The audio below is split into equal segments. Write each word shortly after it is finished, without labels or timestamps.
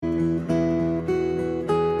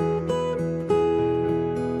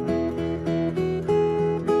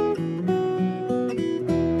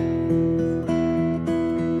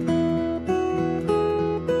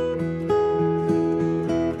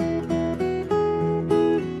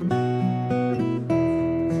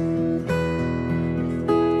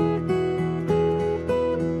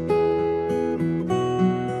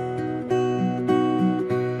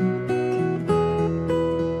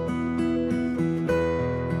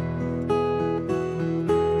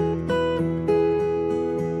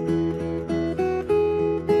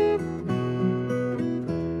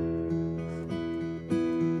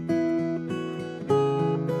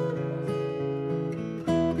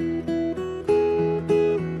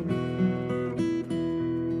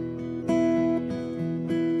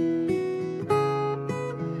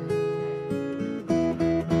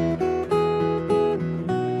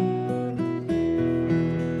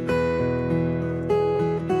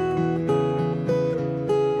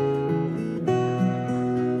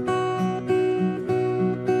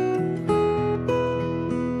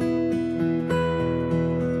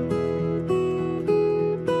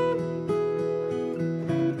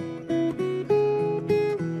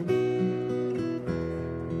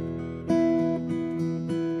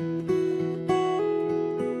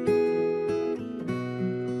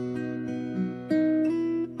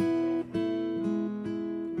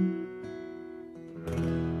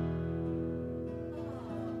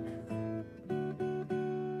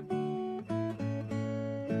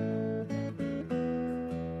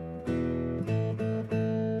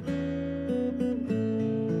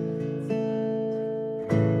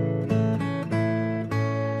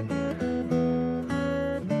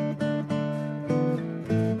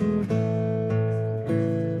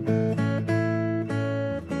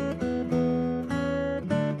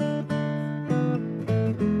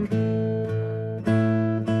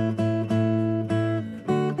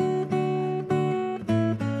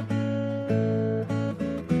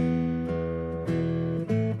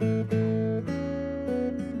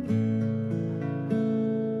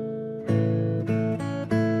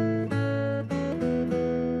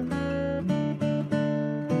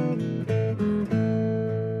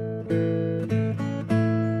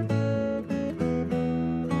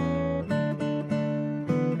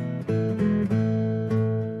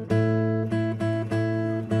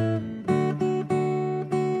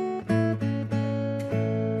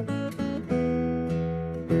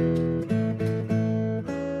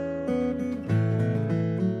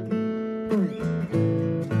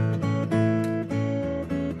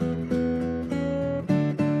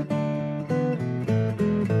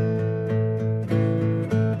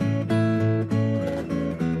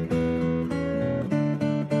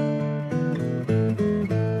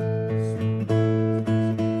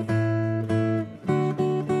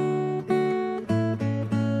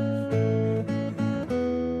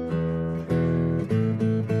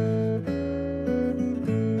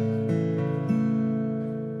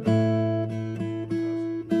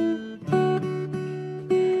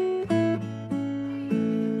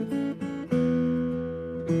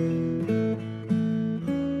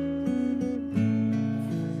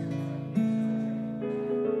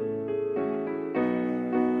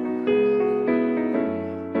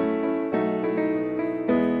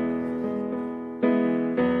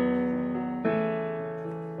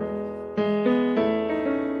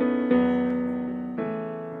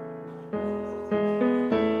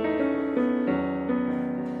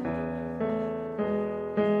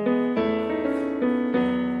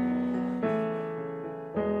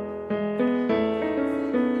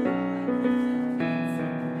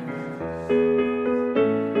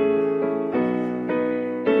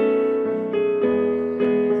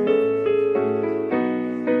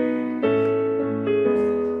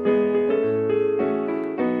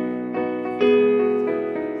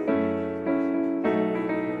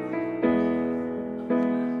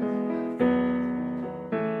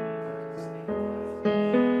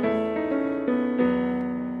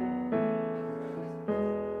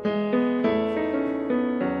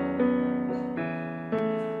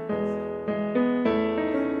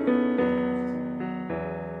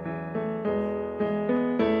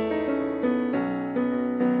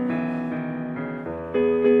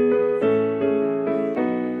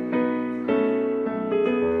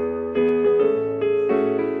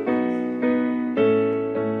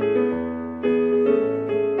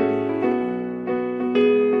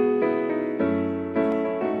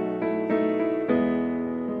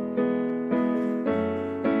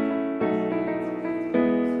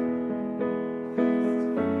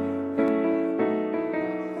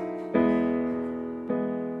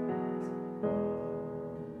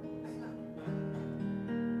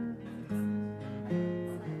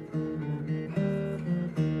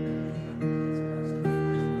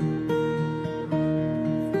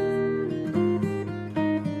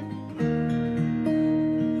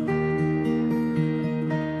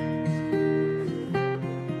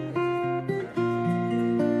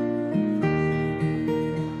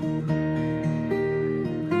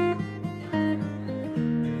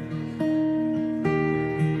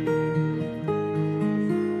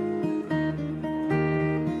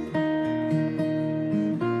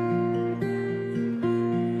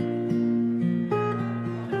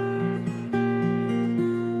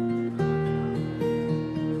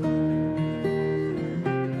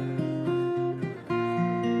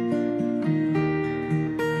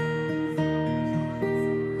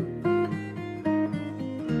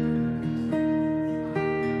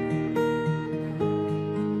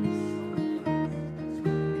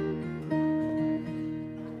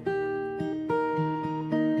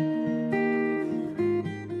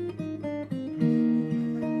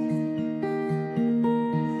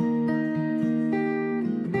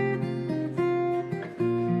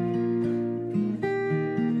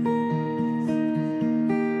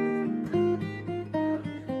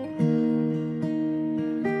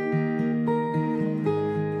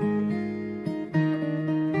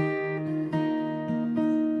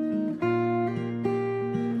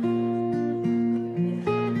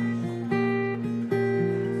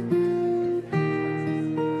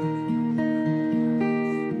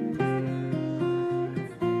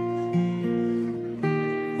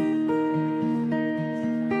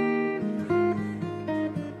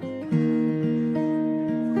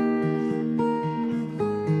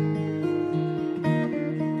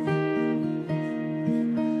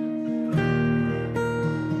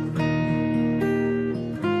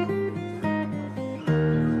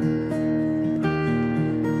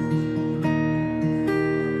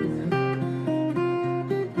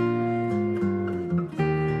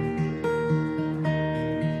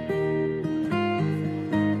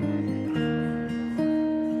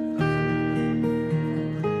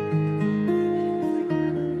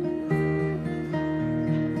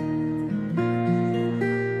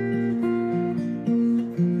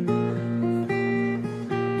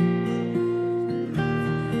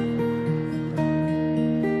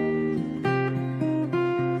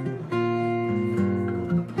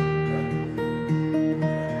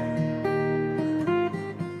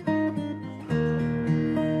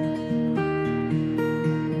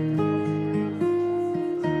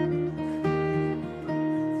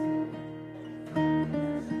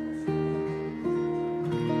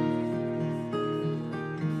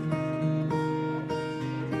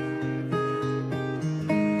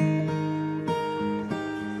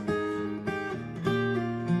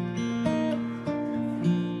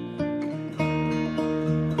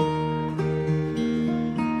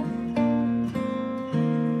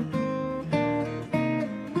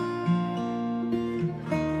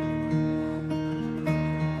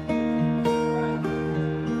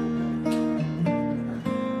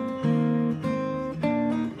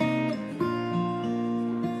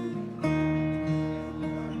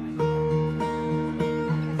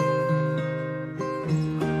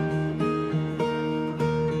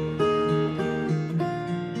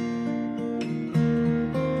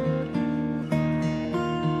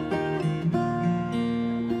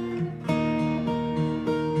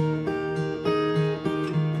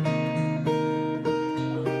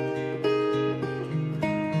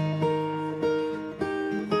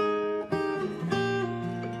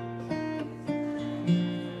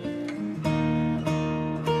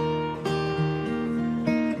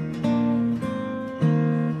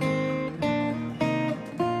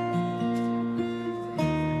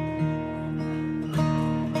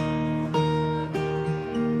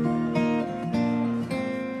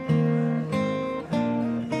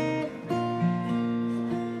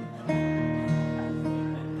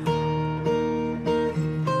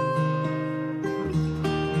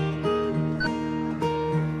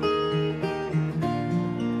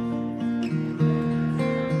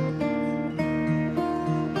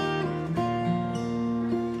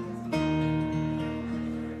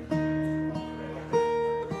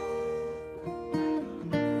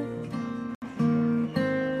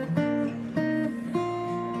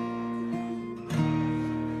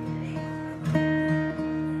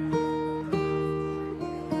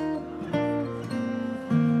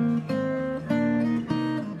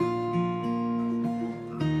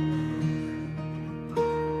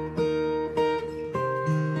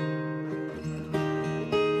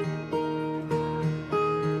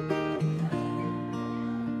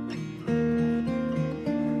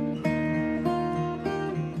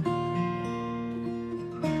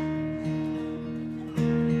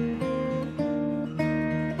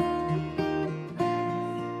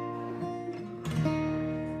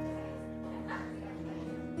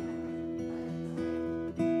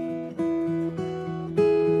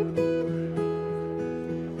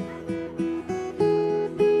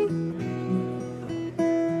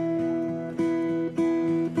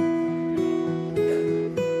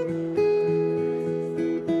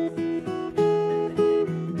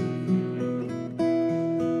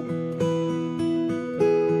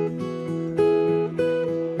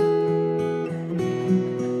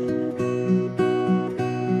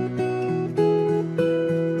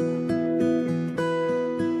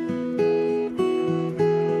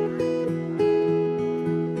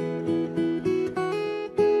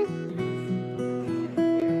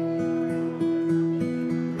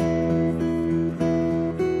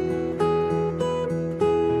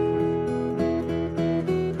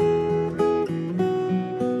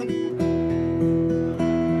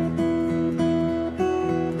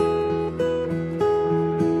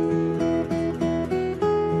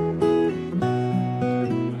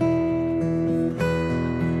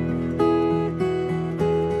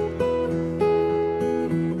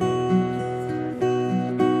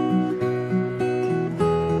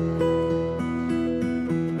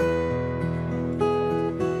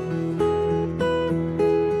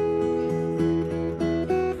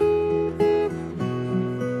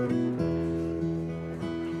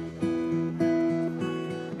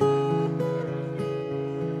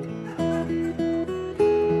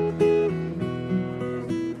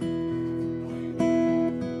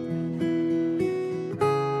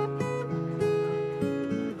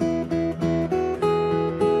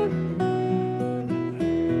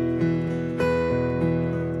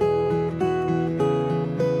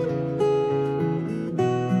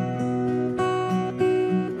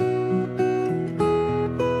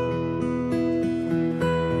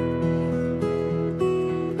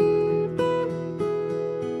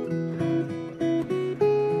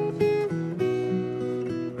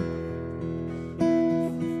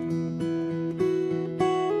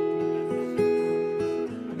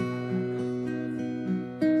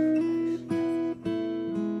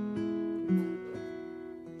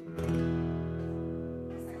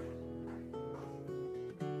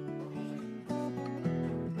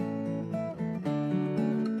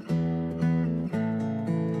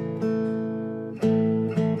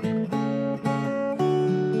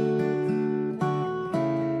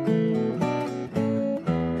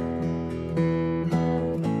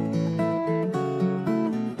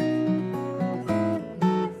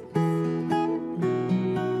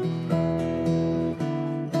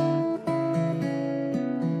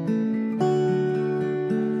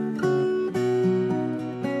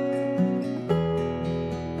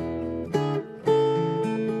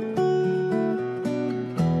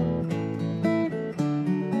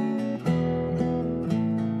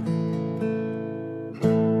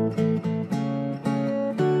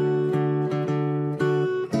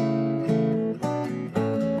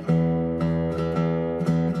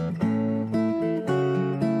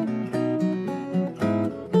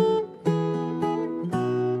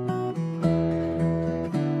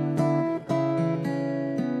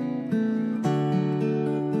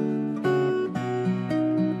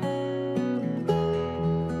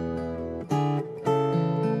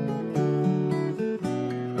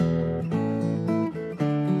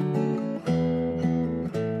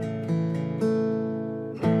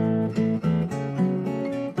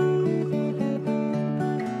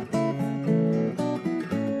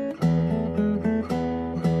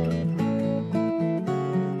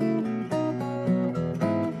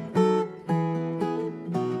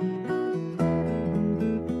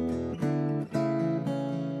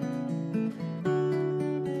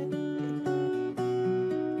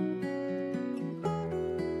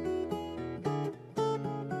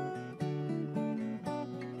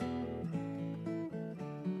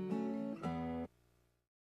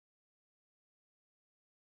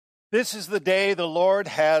This is the day the Lord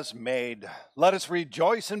has made. Let us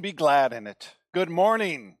rejoice and be glad in it. Good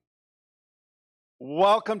morning.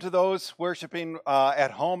 Welcome to those worshiping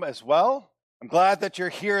at home as well. I'm glad that you're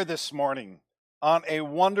here this morning on a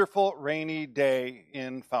wonderful rainy day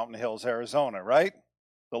in Fountain Hills, Arizona, right?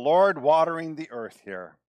 The Lord watering the earth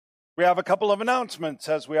here. We have a couple of announcements,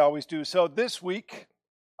 as we always do. So this week,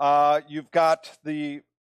 you've got the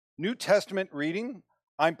New Testament reading.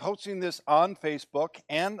 I'm posting this on Facebook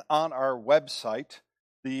and on our website.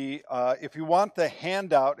 If you want the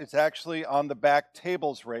handout, it's actually on the back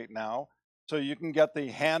tables right now, so you can get the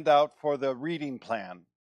handout for the reading plan.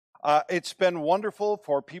 It's been wonderful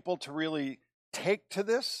for people to really take to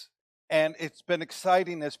this, and it's been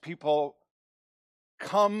exciting as people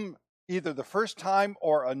come either the first time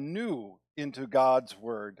or anew into God's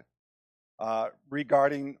Word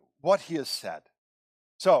regarding what He has said.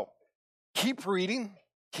 So keep reading.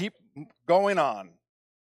 Keep going on.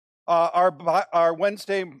 Our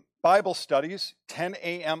Wednesday Bible studies, 10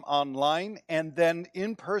 a.m. online, and then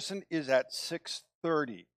in person is at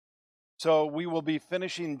 6:30. So we will be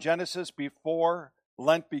finishing Genesis before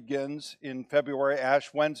Lent begins in February.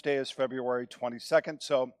 Ash Wednesday is February 22nd,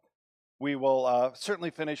 so we will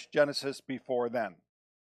certainly finish Genesis before then.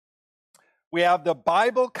 We have the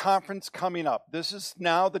Bible conference coming up. This is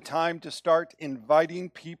now the time to start inviting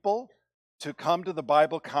people to come to the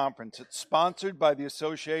Bible conference. It's sponsored by the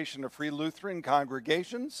Association of Free Lutheran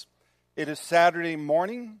Congregations. It is Saturday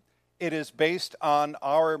morning. It is based on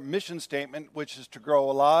our mission statement, which is to grow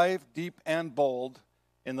alive, deep, and bold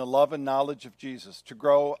in the love and knowledge of Jesus, to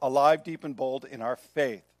grow alive, deep, and bold in our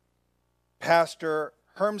faith. Pastor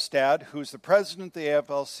Hermstad, who's the president of the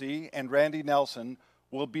AFLC, and Randy Nelson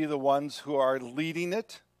will be the ones who are leading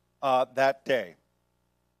it that day,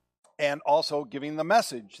 and also giving the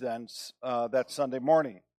message then that Sunday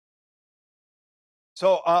morning.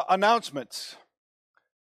 So announcements.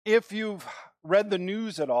 If you've read the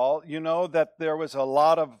news at all, you know that there was a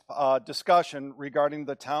lot of discussion regarding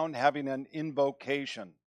the town having an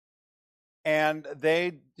invocation. And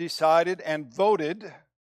they decided and voted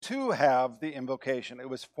to have the invocation. It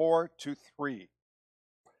was 4-3.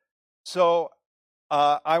 So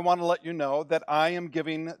I want to let you know that I am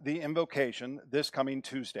giving the invocation this coming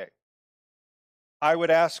Tuesday. I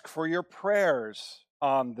would ask for your prayers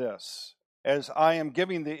on this, as I am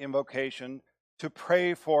giving the invocation to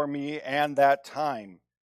pray for me and that time,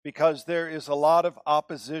 because there is a lot of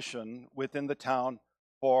opposition within the town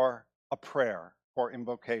for a prayer, for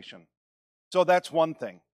invocation. So that's one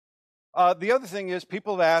thing. The other thing is,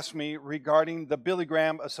 people have asked me regarding the Billy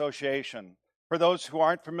Graham Association. For those who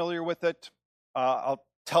aren't familiar with it, I'll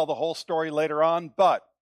tell the whole story later on, but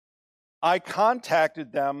I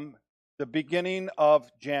contacted them the beginning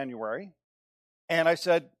of January, and I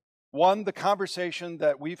said, one, the conversation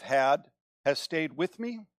that we've had has stayed with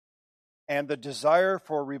me, and the desire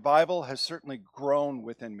for revival has certainly grown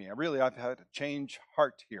within me. I've had a change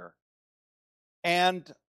heart here. And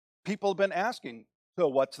people have been asking, so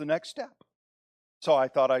what's the next step? So I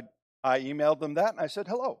thought I emailed them that, and I said,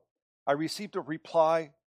 hello. I received a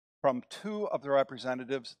reply from 2 of the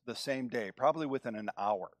representatives the same day, probably within an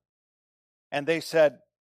hour. And they said,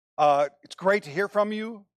 it's great to hear from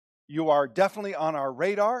you. You are definitely on our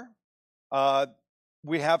radar.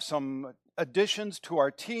 We have some additions to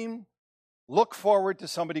our team. Look forward to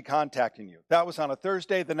somebody contacting you. That was on a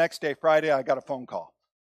Thursday. The next day, Friday, I got a phone call.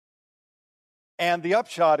 And the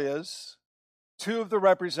upshot is 2 of the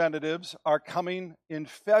representatives are coming in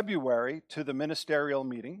February to the ministerial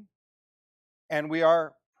meeting, and we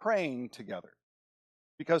are praying together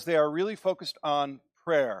because they are really focused on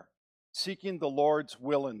prayer, seeking the Lord's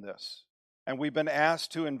will in this. And we've been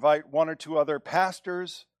asked to invite 1 or 2 other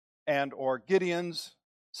pastors and or Gideons,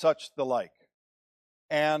 such the like.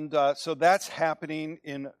 And so that's happening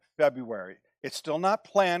in February. It's still not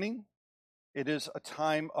planning. It is a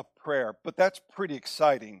time of prayer, but that's pretty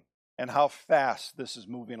exciting and how fast this is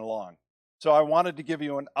moving along. So I wanted to give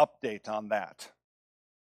you an update on that.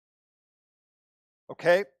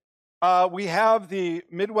 Okay, we have the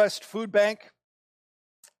Midwest Food Bank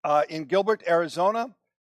in Gilbert, Arizona.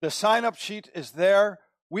 The sign-up sheet is there.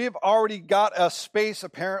 We've already got a space,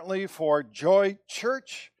 apparently, for Joy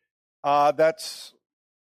Church. That's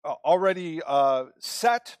already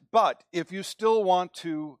set, but if you still want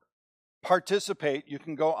to participate, you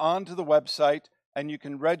can go onto the website and you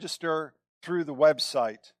can register through the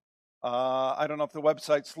website. I don't know if the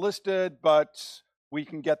website's listed, but we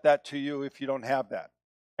can get that to you if you don't have that.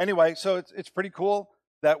 Anyway, so it's pretty cool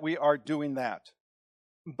that we are doing that.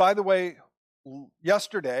 By the way,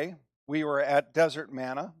 yesterday we were at Desert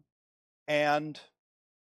Manna, and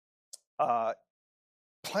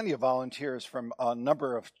plenty of volunteers from a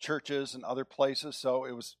number of churches and other places, so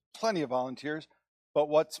it was plenty of volunteers. But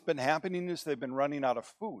what's been happening is they've been running out of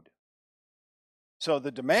food. So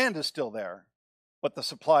the demand is still there, but the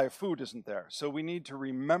supply of food isn't there. So we need to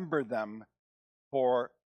remember them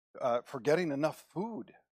for getting enough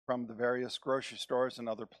food from the various grocery stores and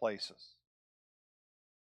other places.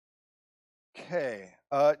 Okay,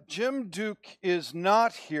 Jim Duke is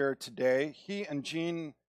not here today. He and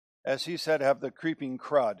Jean, as he said, have the creeping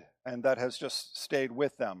crud, and that has just stayed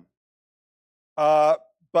with them.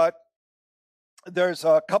 But there's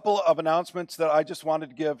a couple of announcements that I just wanted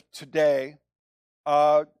to give today.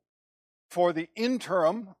 For the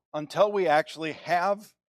interim, until we actually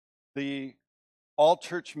have the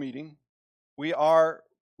all-church meeting, we are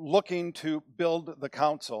looking to build the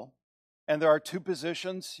council. And there are two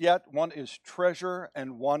positions yet. One is treasurer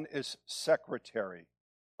and one is secretary.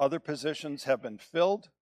 Other positions have been filled.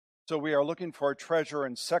 So we are looking for a treasurer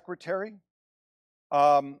and secretary.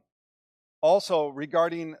 Also,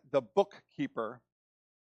 regarding the bookkeeper,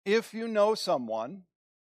 if you know someone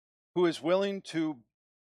who is willing to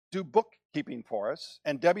do bookkeeping for us,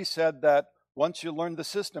 and Debbie said that once you learn the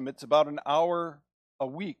system, it's about an hour a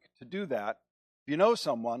week to do that. If you know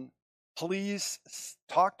someone, please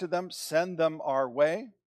talk to them, send them our way.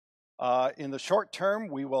 In the short term,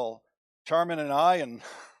 we will, Charmin and I,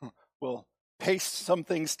 will paste some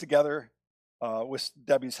things together with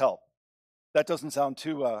Debbie's help. That doesn't sound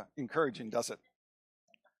too encouraging, does it?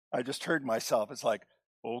 I just heard myself. It's like,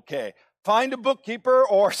 okay, find a bookkeeper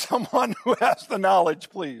or someone who has the knowledge,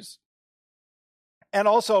 please. And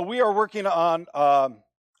also, we are working on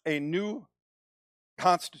a new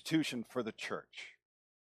constitution for the church.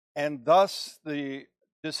 And thus, the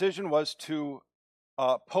decision was to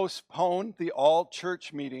postpone the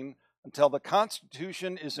all-church meeting until the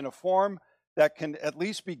Constitution is in a form that can at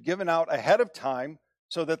least be given out ahead of time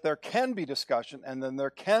so that there can be discussion and then there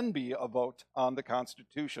can be a vote on the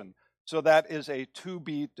Constitution. So that is a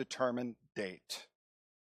to-be-determined date.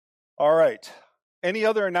 All right. Any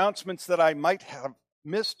other announcements that I might have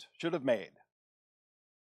missed, should have made?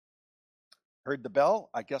 Heard the bell?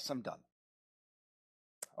 I guess I'm done.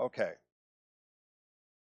 Okay.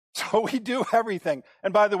 So we do everything.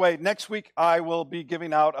 And by the way, next week I will be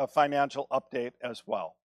giving out a financial update as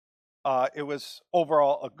well. It was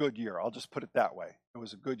overall a good year. I'll just put it that way. It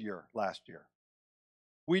was a good year last year.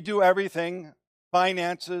 We do everything: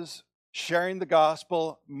 finances, sharing the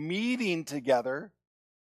gospel, meeting together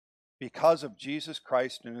because of Jesus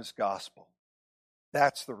Christ and his gospel.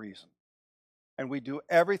 That's the reason. And we do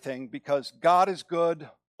everything because God is good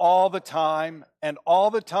all the time, and all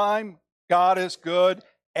the time, God is good.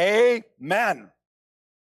 Amen.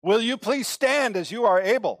 Will you please stand as you are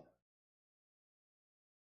able?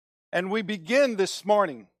 And we begin this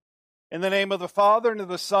morning in the name of the Father, and of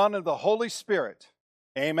the Son, and of the Holy Spirit.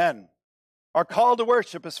 Amen. Our call to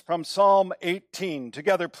worship is from Psalm 18.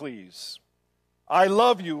 Together, please. I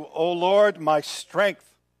love you, O Lord, my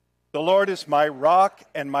strength. The Lord is my rock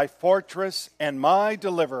and my fortress and my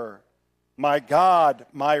deliverer. My God,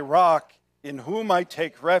 my rock, in whom I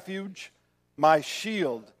take refuge, my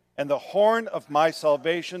shield and the horn of my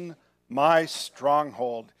salvation, my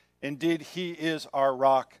stronghold. Indeed, he is our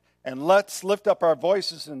rock. And let's lift up our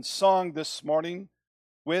voices in song this morning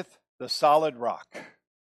with the solid rock.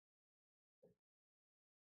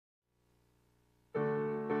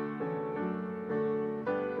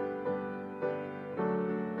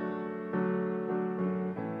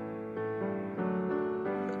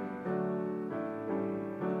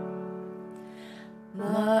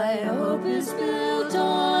 My hope is built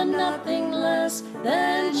on nothing less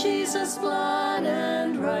than Jesus' blood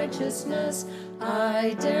and righteousness.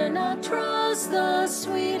 I dare not trust the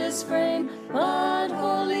sweetest frame, but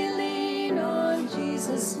wholly lean on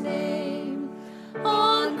Jesus' name.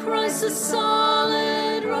 On Christ the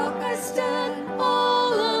solid rock I stand,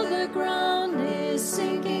 all other ground is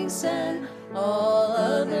sinking sand, all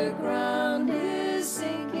other ground is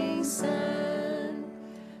sinking sand.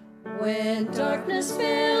 When darkness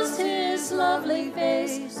veils his lovely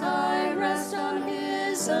face, I rest on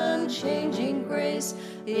his unchanging grace.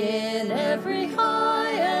 In every high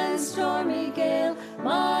and stormy gale,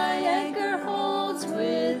 my anchor holds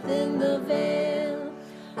within the veil.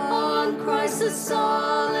 On Christ the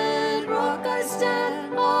solid rock I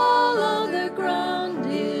stand, all other ground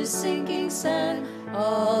is sinking sand,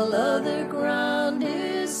 all other ground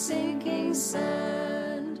is sinking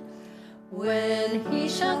sand. When he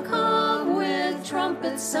shall come with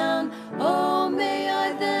trumpet sound, oh, may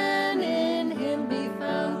I then in him be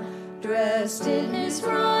found, dressed in his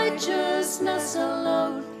righteousness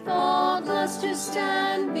alone, faultless to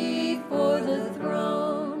stand before the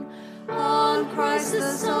throne. Christ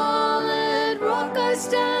the solid rock I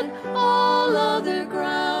stand. All other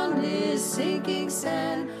ground is sinking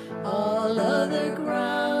sand. All other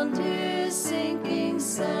ground is sinking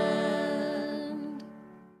sand.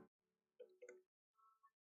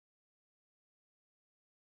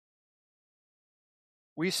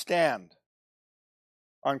 We stand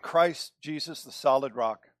on Christ Jesus, the solid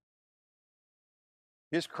rock,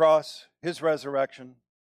 his cross, his resurrection,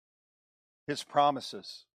 his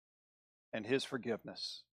promises, and his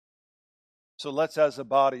forgiveness. So let's, as a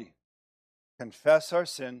body, confess our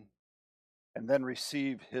sin and then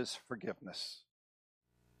receive his forgiveness.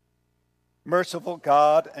 Merciful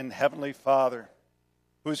God and Heavenly Father,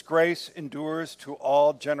 whose grace endures to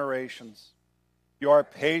all generations, you are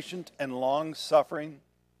patient and long-suffering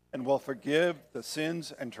and will forgive the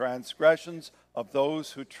sins and transgressions of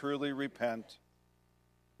those who truly repent.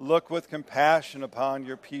 Look with compassion upon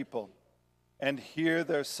your people and hear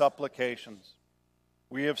their supplications.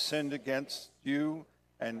 We have sinned against you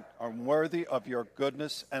and are unworthy of your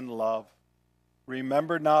goodness and love.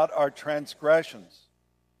 Remember not our transgressions.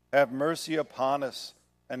 Have mercy upon us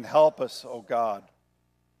and help us, O God.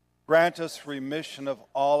 Grant us remission of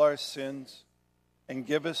all our sins and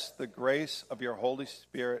give us the grace of your Holy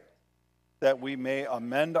Spirit that we may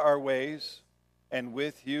amend our ways and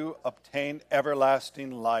with you obtain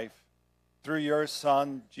everlasting life. Through your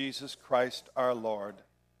Son, Jesus Christ our Lord.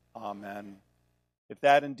 Amen. If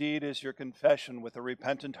that indeed is your confession with a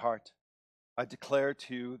repentant heart, I declare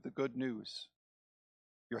to you the good news.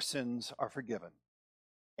 Your sins are forgiven.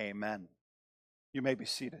 Amen. You may be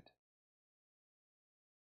seated.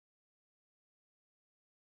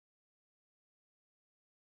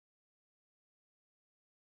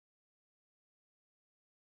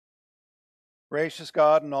 Gracious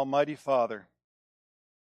God and Almighty Father,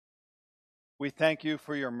 we thank you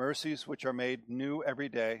for your mercies which are made new every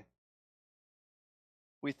day.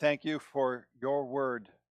 We thank you for your word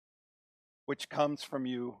which comes from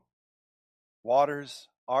you, waters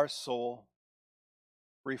our soul,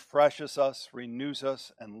 refreshes us, renews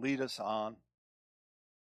us, and leads us on.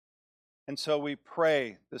 And so we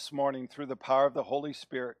pray this morning through the power of the Holy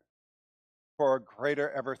Spirit for a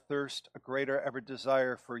greater ever thirst, a greater ever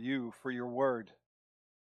desire for you, for your word.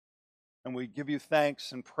 And we give you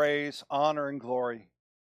thanks and praise, honor and glory,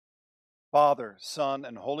 Father, Son,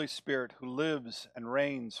 and Holy Spirit, who lives and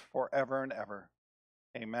reigns forever and ever.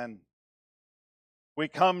 Amen. We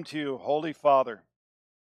come to you, Holy Father,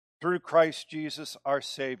 through Christ Jesus, our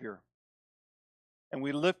Savior, and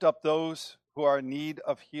we lift up those who are in need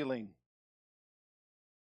of healing.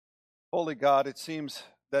 Holy God, it seems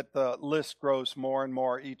that the list grows more and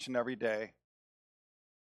more each and every day.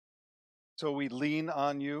 So we lean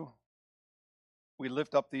on you. We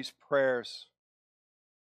lift up these prayers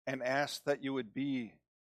and ask that you would be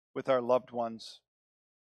with our loved ones.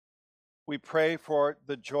 We pray for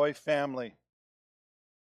the Joy family.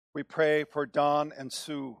 We pray for Don and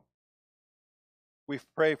Sue. We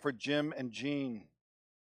pray for Jim and Jean,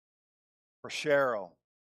 for Cheryl,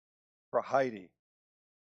 for Heidi,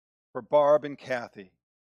 for Barb and Kathy.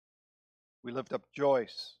 We lift up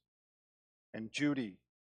Joyce and Judy,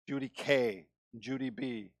 Judy K, and Judy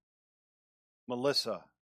B, Melissa,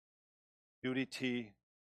 Judy T,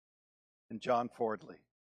 and John Fordley.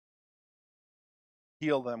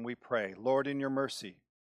 Heal them, we pray. Lord, in your mercy.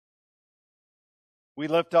 We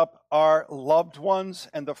lift up our loved ones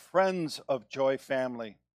and the friends of Joy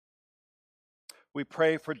family. We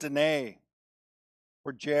pray for Danae,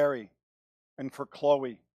 for Jerry, and for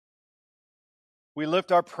Chloe. We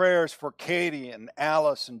lift our prayers for Katie and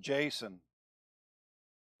Alice and Jason.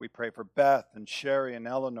 We pray for Beth and Sherry and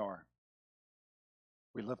Eleanor.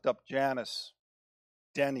 We lift up Janice,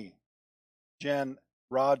 Denny, Jen,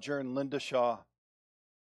 Roger, and Linda Shaw.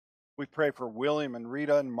 We pray for William and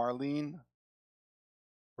Rita and Marlene,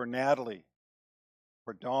 for Natalie,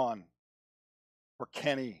 for Dawn, for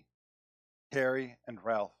Kenny, Terry, and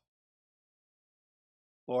Ralph.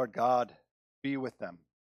 Lord God, be with them.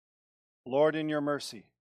 Lord, in your mercy.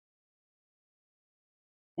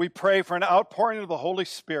 We pray for an outpouring of the Holy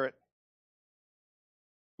Spirit.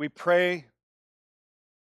 We pray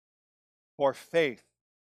for faith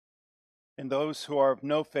in those who are of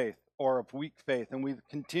no faith or of weak faith. And we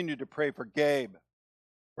continue to pray for Gabe,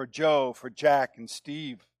 for Joe, for Jack and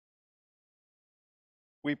Steve.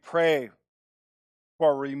 We pray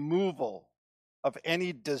for removal of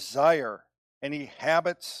any desire, any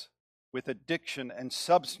habits with addiction and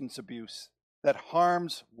substance abuse that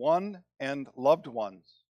harms one and loved ones.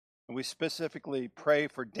 And we specifically pray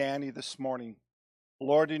for Danny this morning.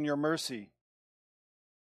 Lord, in your mercy,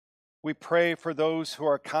 we pray for those who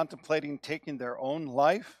are contemplating taking their own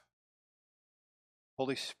life.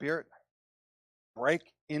 Holy Spirit, break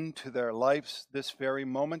into their lives this very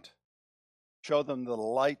moment. Show them the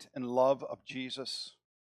light and love of Jesus.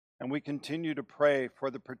 And we continue to pray for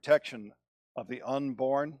the protection of the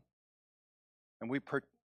unborn. And we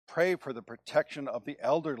pray for the protection of the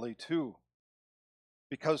elderly too,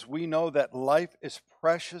 because we know that life is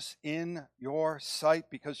precious in your sight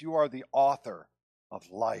because you are the author of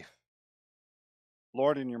life.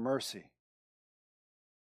 Lord, in your mercy,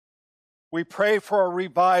 we pray for a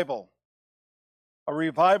revival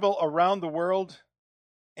around the world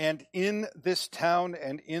and in this town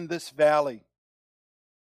and in this valley.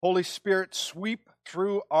 Holy Spirit, sweep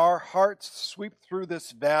through our hearts, sweep through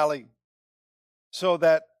this valley so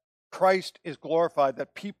that Christ is glorified,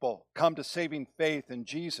 that people come to saving faith in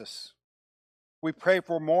Jesus. We pray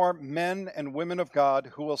for more men and women of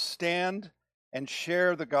God who will stand and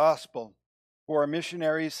share the gospel, who are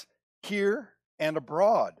missionaries here and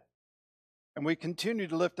abroad. And we continue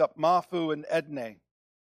to lift up Mafu and Edne.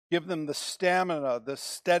 Give them the stamina, the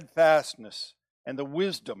steadfastness, and the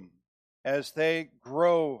wisdom as they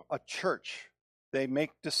grow a church. They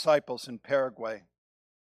make disciples in Paraguay.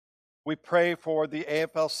 We pray for the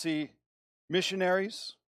AFLC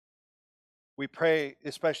missionaries. We pray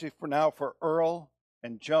especially for now for Earl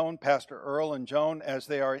and Joan, Pastor Earl and Joan, as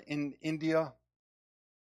they are in India.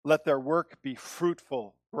 Let their work be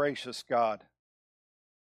fruitful, gracious God.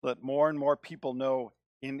 Let more and more people know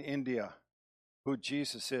in India who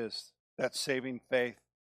Jesus is, that saving faith.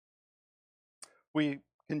 We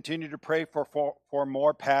continue to pray for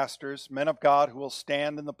more pastors, men of God who will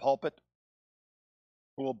stand in the pulpit,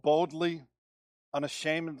 who will boldly,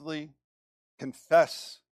 unashamedly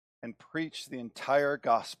confess and preach the entire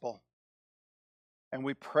gospel. And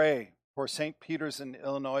we pray for St. Peter's in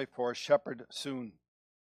Illinois for a shepherd soon.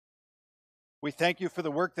 We thank you for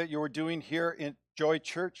the work that you are doing here in Joy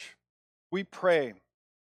Church. We pray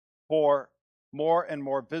for more and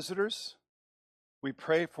more visitors. We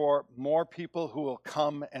pray for more people who will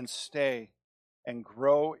come and stay and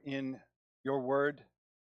grow in your word,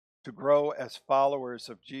 to grow as followers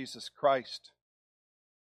of Jesus Christ.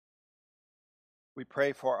 We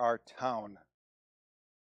pray for our town.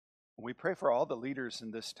 We pray for all the leaders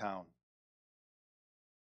in this town,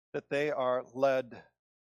 that they are led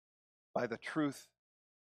by the truth,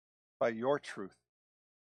 by your truth,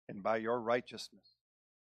 and by your righteousness.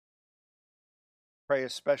 Pray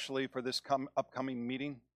especially for this upcoming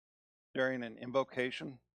meeting during an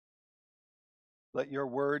invocation. Let your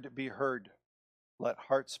word be heard. Let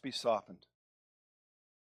hearts be softened.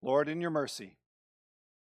 Lord, in your mercy.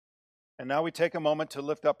 And now we take a moment to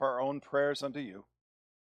lift up our own prayers unto you.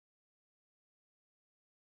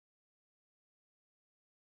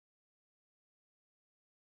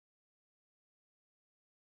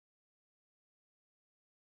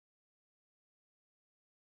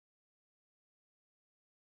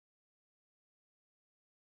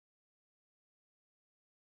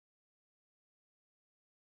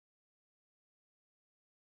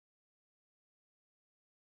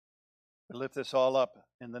 We lift this all up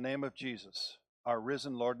in the name of Jesus, our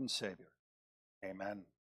risen Lord and Savior. Amen.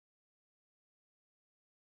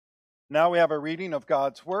 Now we have a reading of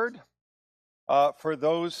God's Word. For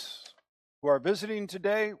those who are visiting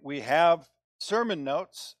today, we have sermon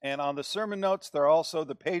notes, and on the sermon notes, there are also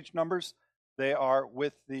the page numbers. They are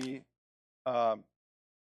with the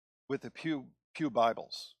Pew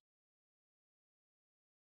Bibles.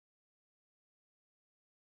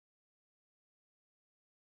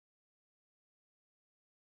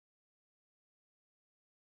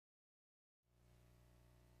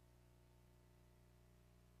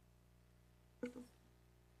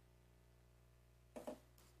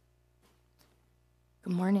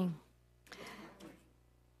 Good morning.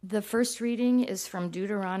 The first reading is from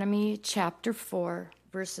Deuteronomy chapter 4,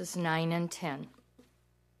 verses 9 and 10.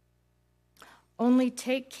 Only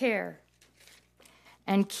take care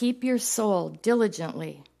and keep your soul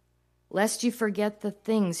diligently, lest you forget the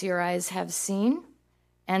things your eyes have seen,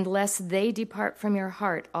 and lest they depart from your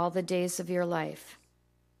heart all the days of your life.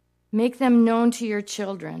 Make them known to your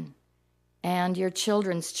children and your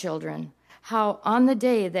children's children, how on the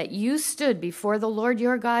day that you stood before the Lord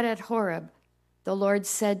your God at Horeb, the Lord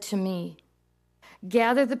said to me,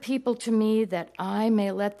 gather the people to me that I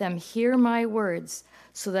may let them hear my words,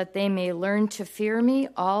 so that they may learn to fear me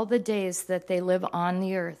all the days that they live on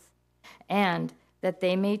the earth, and that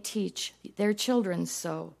they may teach their children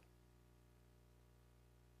so.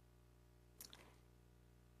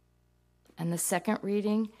 And the second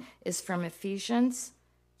reading is from Ephesians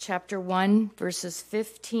chapter 1, verses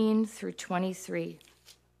 15 through 23.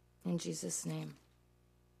 In Jesus' name.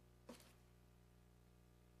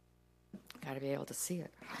 Got to be able to see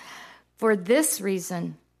it. For this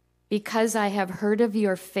reason, because I have heard of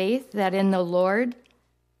your faith that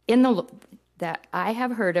I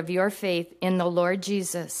have heard of your faith in the Lord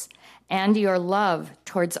Jesus and your love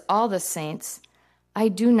towards all the saints, I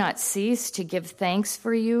do not cease to give thanks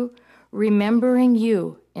for you, remembering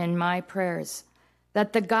you in my prayers,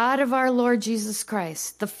 that the God of our Lord Jesus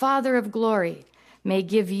Christ, the Father of glory, may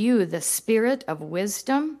give you the spirit of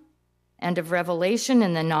wisdom and of revelation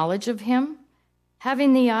in the knowledge of him,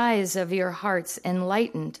 having the eyes of your hearts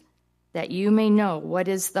enlightened, that you may know what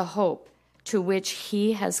is the hope to which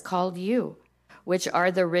he has called you, which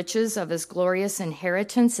are the riches of his glorious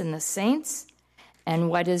inheritance in the saints, and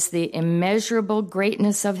what is the immeasurable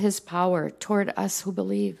greatness of his power toward us who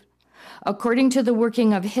believe, according to the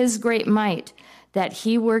working of his great might, that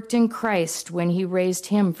he worked in Christ when he raised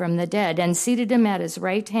him from the dead and seated him at his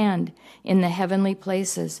right hand in the heavenly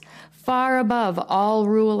places, far above all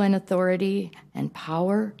rule and authority and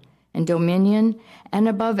power and dominion, and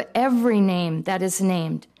above every name that is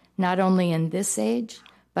named, not only in this age,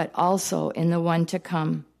 but also in the one to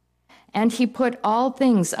come. And he put all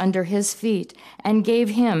things under his feet and gave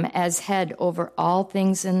him as head over all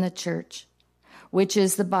things in the church, which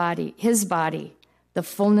is the body, his body, the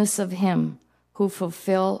fullness of him who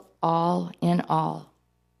fulfill all in all.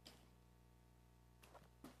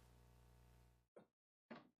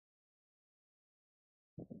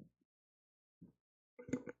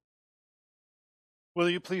 Will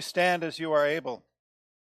you please stand as you are able?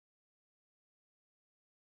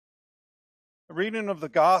 A reading of the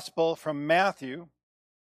Gospel from Matthew,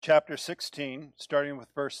 chapter 16, starting with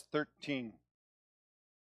verse 13.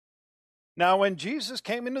 Now, when Jesus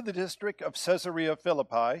came into the district of Caesarea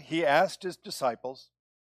Philippi, he asked his disciples,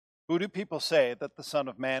 "Who do people say that the Son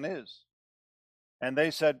of Man is?" And they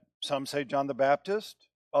said, "Some say John the Baptist,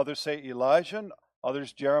 others say Elijah,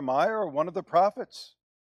 others Jeremiah or one of the prophets."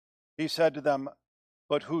 He said to them,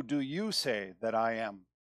 "But who do you say that I am?"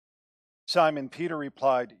 Simon Peter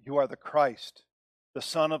replied, "You are the Christ, the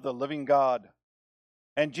Son of the living God."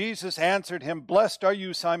 And Jesus answered him, "Blessed are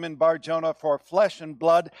you, Simon Bar-Jonah, for flesh and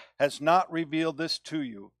blood has not revealed this to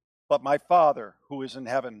you, but my Father who is in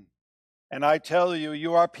heaven. And I tell you,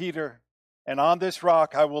 you are Peter, and on this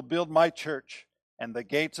rock I will build my church, and the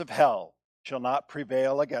gates of hell shall not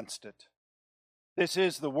prevail against it." This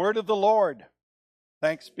is the word of the Lord.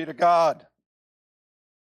 Thanks be to God.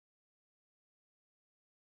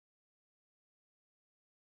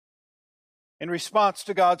 In response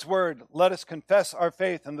to God's word, let us confess our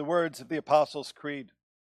faith in the words of the Apostles' Creed.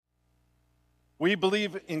 We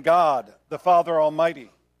believe in God, the Father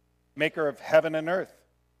Almighty, maker of heaven and earth,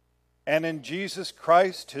 and in Jesus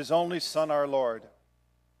Christ, his only Son, our Lord,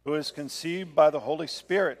 who is conceived by the Holy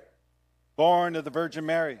Spirit, born of the Virgin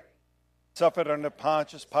Mary, suffered under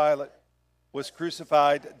Pontius Pilate, was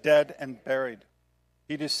crucified, dead, and buried.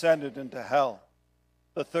 He descended into hell.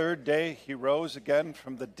 The third day he rose again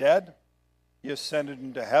from the dead. He ascended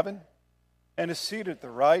into heaven and is seated at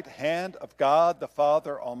the right hand of God the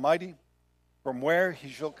Father Almighty, from where he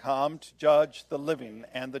shall come to judge the living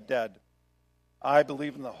and the dead. I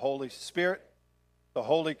believe in the Holy Spirit, the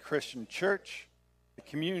holy Christian church, the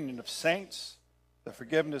communion of saints, the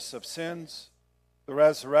forgiveness of sins, the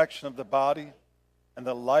resurrection of the body, and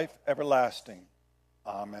the life everlasting.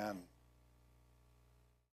 Amen.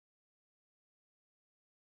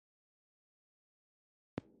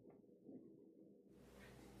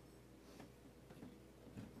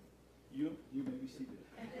 You may be seated.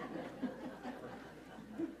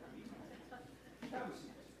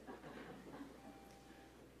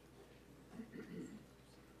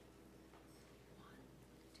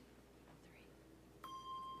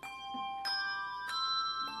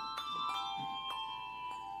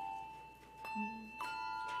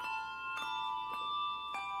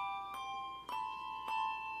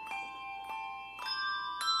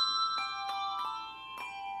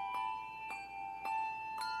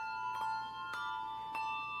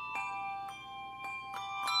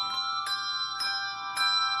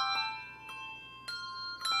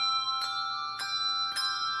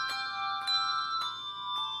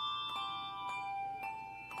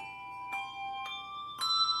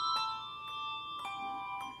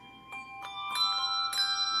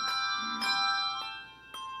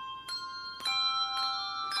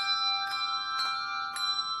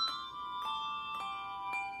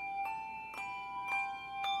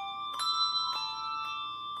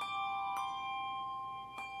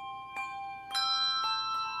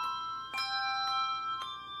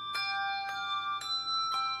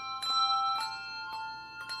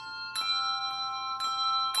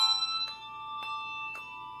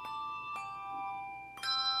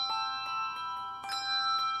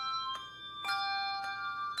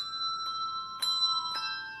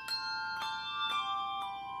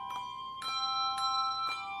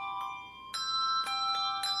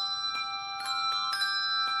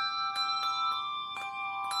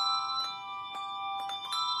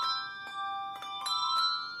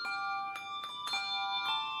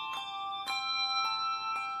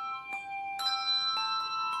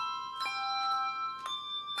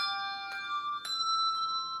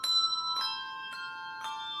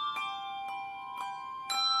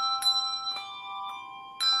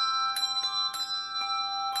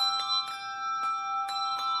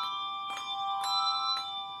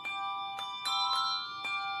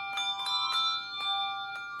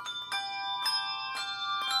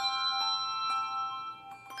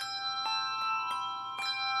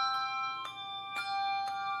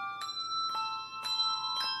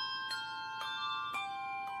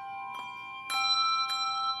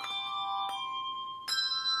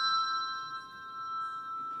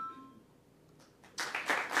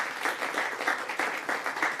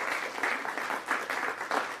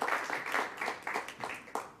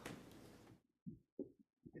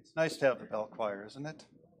 It's nice to have the bell choir, isn't it?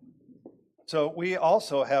 So we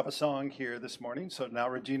also have a song here this morning. So now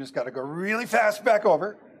Regina's got to go really fast back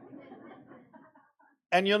over.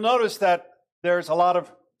 And you'll notice that there's a lot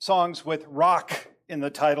of songs with rock in the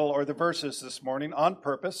title or the verses this morning on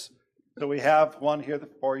purpose. So we have one here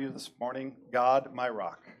for you this morning, God, My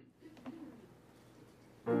Rock.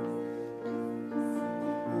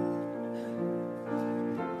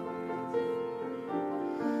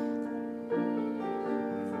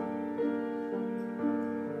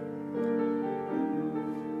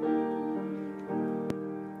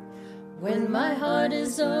 When my heart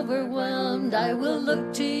is overwhelmed, I will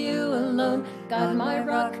look to you alone. God, my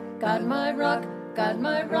rock, God, my rock, God,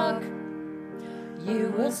 my rock.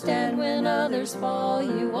 You will stand when others fall.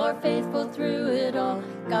 You are faithful through it all.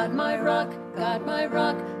 God, my rock, God, my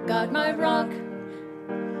rock, God, my rock.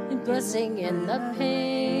 And blessing in the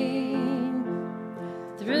pain.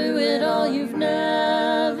 Through it all, you've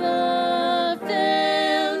never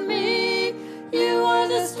failed me. You are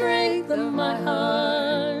the strength of my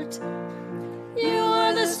heart. You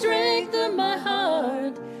are the strength of my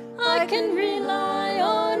heart. I can rely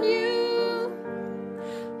on you.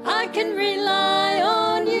 I can rely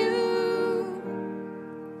on you.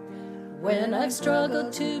 When I've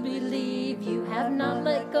struggled to believe, you have not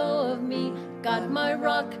let go of me. God, my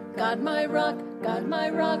rock, God, my rock, God, my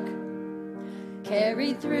rock.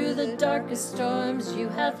 Carried through the darkest storms, you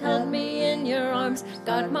have held me in your arms.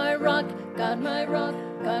 God, my rock, God, my rock,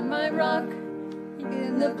 God, my rock.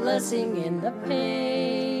 In the blessing, in the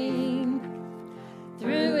pain.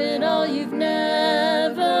 Through it all, you've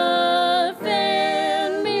never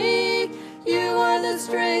failed me. You are the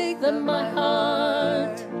strength of my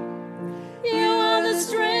heart. You are the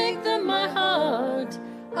strength of my heart.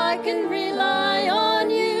 I can rely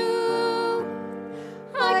on you.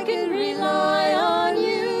 I can rely on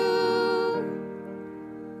you.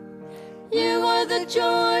 You are the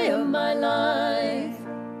joy of my life.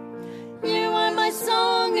 You are my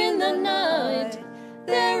song in the night.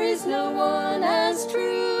 There is no one as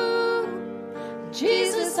true.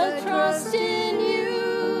 Jesus, I trust in you.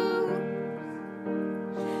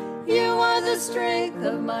 You are the strength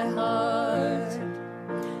of my heart.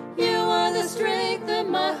 You are the strength of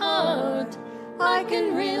my heart. I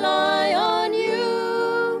can rely on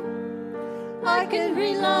you. I can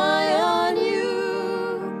rely on you.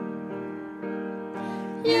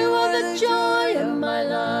 You are the joy of my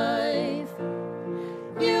life.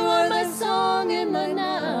 You are my song in the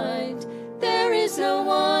night. There is no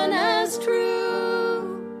one as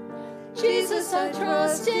true. Jesus, I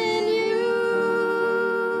trust in you.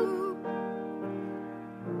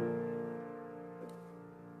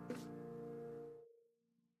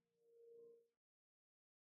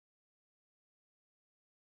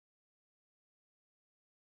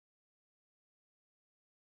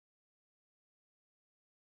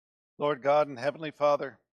 Lord God and Heavenly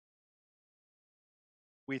Father,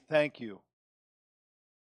 we thank you.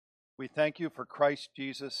 We thank you for Christ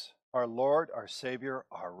Jesus, our Lord, our Savior,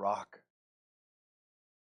 our rock.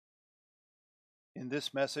 In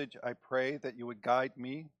this message, I pray that you would guide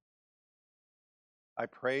me. I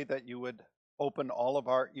pray that you would open all of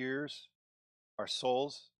our ears, our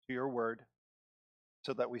souls to your word,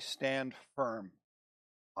 so that we stand firm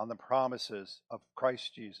on the promises of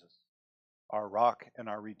Christ Jesus, our rock and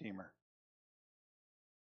our Redeemer.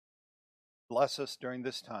 Bless us during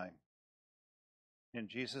this time. In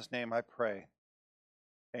Jesus' name I pray.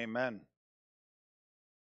 Amen.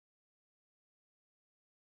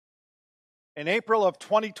 In April of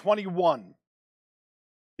 2021,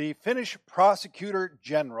 the Finnish prosecutor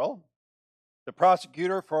general, the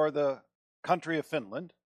prosecutor for the country of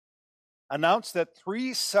Finland, announced that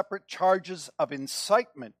 3 separate charges of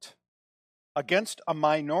incitement against a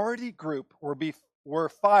minority group were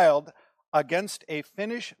filed against a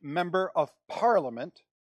Finnish member of parliament,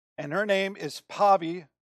 and her name is Pavi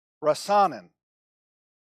Räsänen.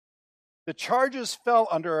 The charges fell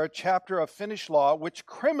under a chapter of Finnish law which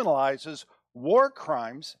criminalizes war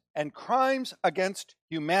crimes and crimes against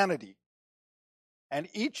humanity, and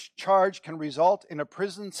each charge can result in a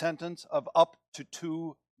prison sentence of up to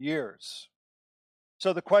 2 years.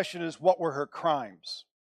 So the question is, what were her crimes?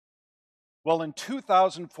 Well, in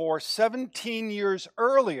 2004, 17 years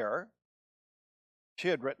earlier, she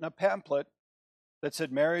had written a pamphlet that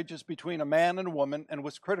said marriage is between a man and a woman and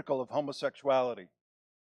was critical of homosexuality.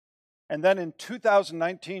 And then in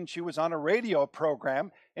 2019, she was on a radio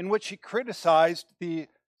program in which she criticized the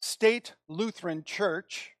state Lutheran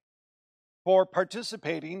Church for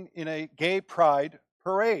participating in a gay pride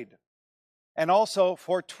parade and also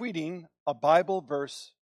for tweeting a Bible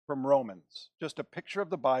verse from Romans, just a picture of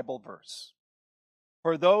the Bible verse.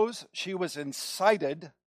 for those she was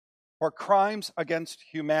incited for crimes against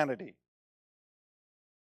humanity.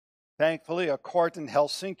 Thankfully, a court in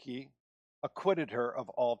Helsinki acquitted her of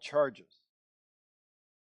all charges.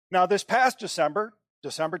 Now, this past December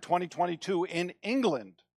 2022, in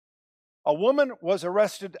England, a woman was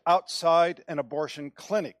arrested outside an abortion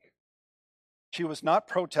clinic. She was not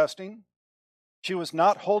protesting. She was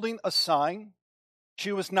not holding a sign.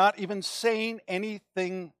 She was not even saying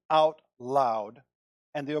anything out loud.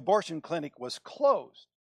 And the abortion clinic was closed.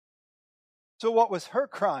 So what was her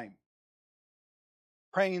crime?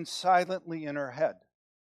 Praying silently in her head.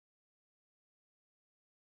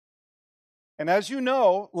 And as you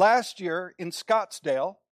know, last year in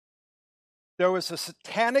Scottsdale, there was a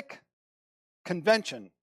satanic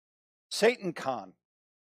convention, SatanCon.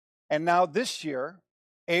 And now this year,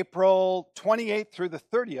 April 28th through the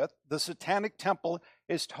 30th, the Satanic Temple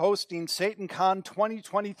is hosting SatanCon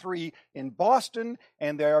 2023 in Boston,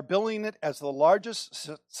 and they are billing it as the largest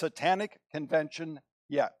satanic convention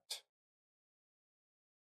yet.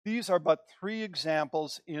 These are but 3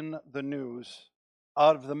 examples in the news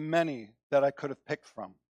out of the many that I could have picked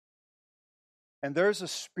from. And there's a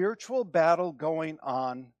spiritual battle going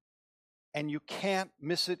on, and you can't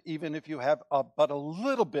miss it even if you have but a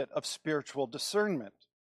little bit of spiritual discernment.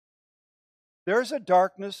 There's a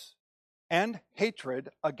darkness and hatred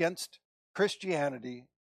against Christianity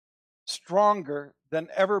stronger than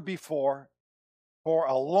ever before for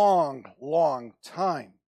a long, long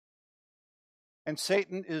time. And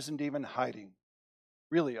Satan isn't even hiding.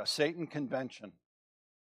 Really, a Satan convention.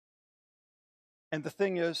 And the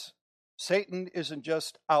thing is, Satan isn't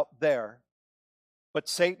just out there, but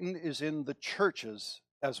Satan is in the churches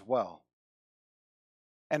as well.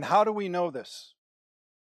 And how do we know this?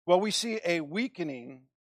 Well, we see a weakening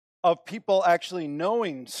of people actually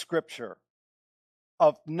knowing Scripture,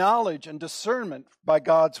 of knowledge and discernment by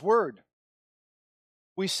God's Word.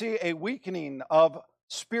 We see a weakening of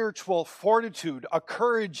spiritual fortitude, a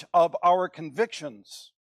courage of our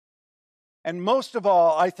convictions. And most of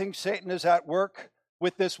all, I think Satan is at work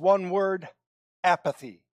with this one word,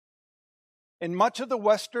 apathy. In much of the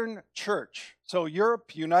Western church, so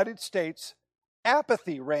Europe, United States,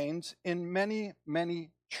 apathy reigns in many, many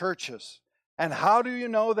churches. And how do you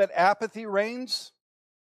know that apathy reigns?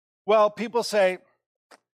 Well, people say,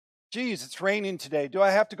 geez, it's raining today. Do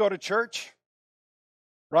I have to go to church?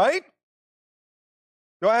 Right?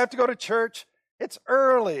 Do I have to go to church? It's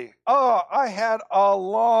early. Oh, I had a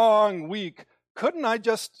long week. Couldn't I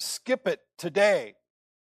just skip it today?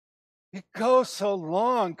 It goes so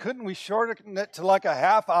long. Couldn't we shorten it to like a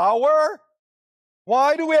half hour?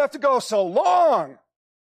 Why do we have to go so long?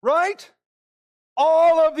 Right?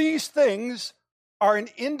 All of these things are an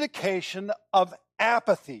indication of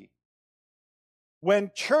apathy.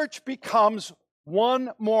 When church becomes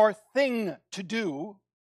one more thing to do,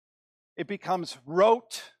 it becomes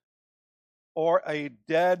rote or a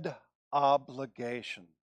dead obligation.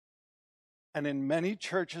 And in many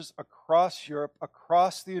churches across Europe,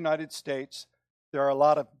 across the United States, there are a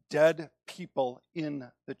lot of dead people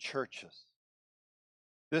in the churches.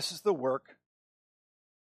 This is the work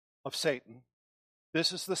of Satan.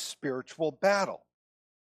 This is the spiritual battle.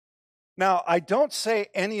 Now, I don't say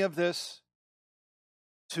any of this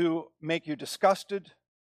to make you disgusted,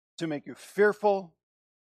 to make you fearful,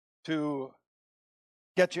 to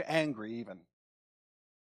get you angry even.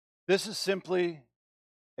 This is simply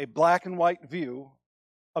a black and white view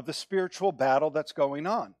of the spiritual battle that's going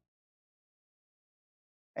on.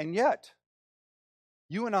 And yet,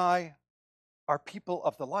 you and I are people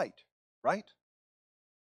of the light, right?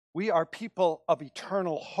 We are people of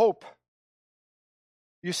eternal hope.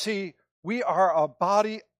 You see, we are a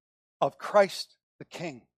body of Christ the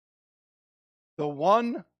King, the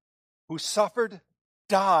one who suffered,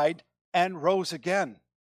 died, and rose again.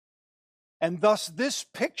 And thus this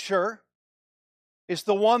picture is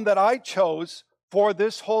the one that I chose for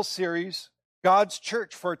this whole series, God's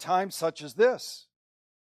Church for a time such as this,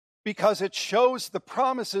 because it shows the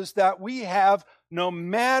promises that we have no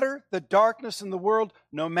matter the darkness in the world,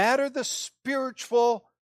 no matter the spiritual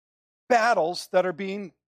battles that are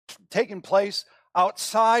being taken place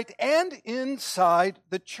outside and inside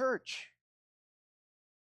the church.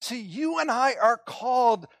 See, you and I are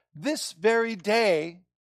called this very day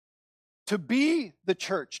to be the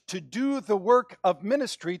church, to do the work of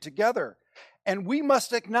ministry together. And we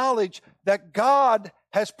must acknowledge that God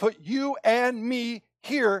has put you and me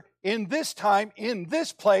here in this time, in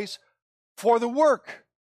this place, for the work,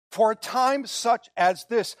 for a time such as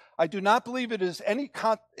this. I do not believe it is any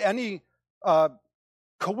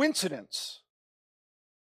coincidence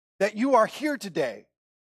that you are here today.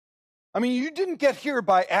 I mean, you didn't get here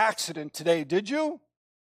by accident today, did you?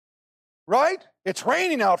 Right? It's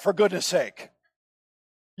raining out, for goodness sake.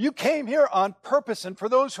 You came here on purpose, and for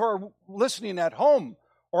those who are listening at home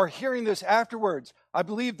or hearing this afterwards, I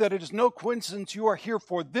believe that it is no coincidence you are here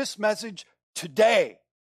for this message today,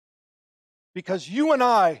 because you and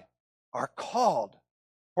I are called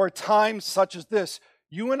for a time such as this.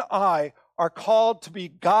 You and I are called to be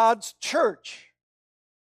God's church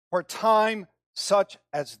for a time such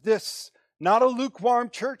as this. Not a lukewarm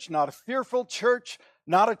church, not a fearful church,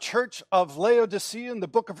 not a church of Laodicea in the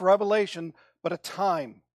book of Revelation, but a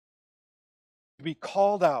time to be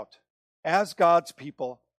called out as God's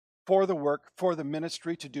people for the work, for the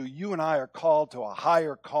ministry to do. You and I are called to a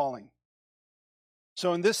higher calling.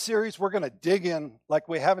 So in this series, we're going to dig in like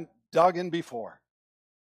we haven't dug in before.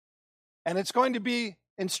 And it's going to be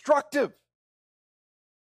instructive.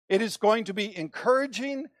 It is going to be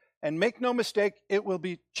encouraging, and make no mistake, it will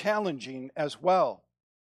be challenging as well.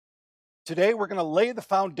 Today, we're going to lay the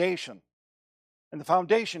foundation. And the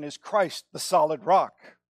foundation is Christ, the solid rock.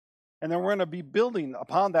 And then we're going to be building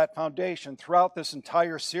upon that foundation throughout this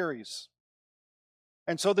entire series.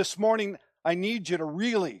 And so this morning, I need you to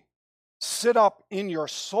really sit up in your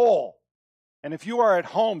soul. And if you are at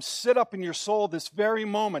home, sit up in your soul this very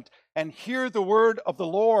moment and hear the word of the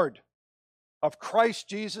Lord, of Christ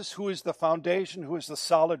Jesus, who is the foundation, who is the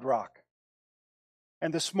solid rock.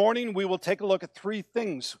 And this morning, we will take a look at three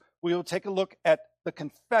things. We will take a look at the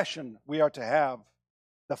confession we are to have,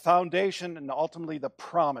 the foundation, and ultimately the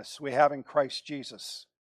promise we have in Christ Jesus.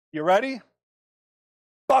 You ready?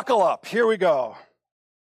 Buckle up. Here we go.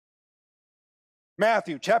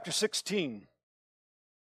 Matthew chapter 16.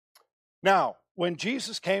 Now, when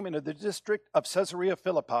Jesus came into the district of Caesarea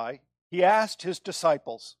Philippi, he asked his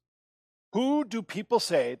disciples, "Who do people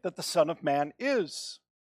say that the Son of Man is?"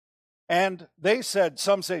 And they said,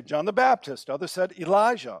 some say John the Baptist, others said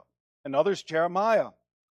Elijah, and others Jeremiah,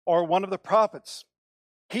 or one of the prophets.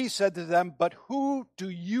 He said to them, "But who do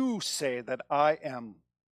you say that I am?"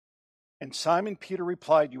 And Simon Peter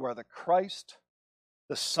replied, "You are the Christ,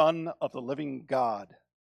 the Son of the living God."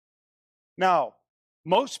 Now,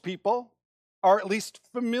 most people are at least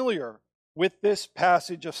familiar with this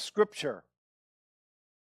passage of Scripture.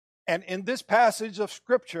 And in this passage of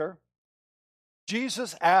Scripture,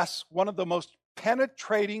 Jesus asks one of the most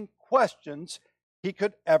penetrating questions he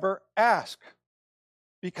could ever ask,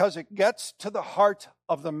 because it gets to the heart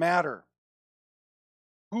of the matter.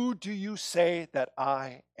 Who do you say that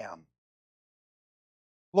I am?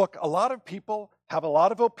 Look, a lot of people have a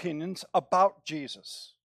lot of opinions about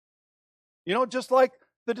Jesus. You know, just like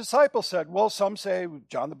the disciples said, well, some say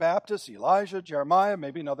John the Baptist, Elijah, Jeremiah,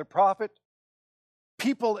 maybe another prophet.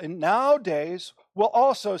 People in nowadays will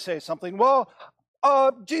also say something, well,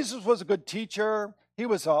 Jesus was a good teacher, he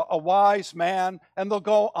was a wise man, and they'll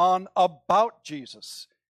go on about Jesus.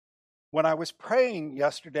 When I was praying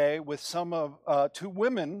yesterday with some of two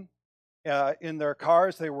women in their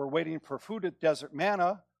cars, they were waiting for food at Desert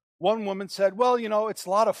Manna. One woman said, well, you know, it's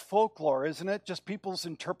a lot of folklore, isn't it? Just people's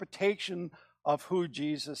interpretation of who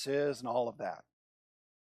Jesus is and all of that.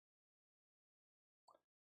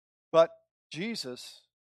 But Jesus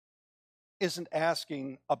isn't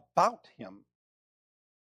asking about him.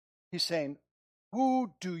 He's saying,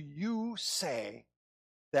 who do you say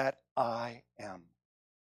that I am?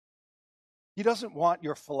 He doesn't want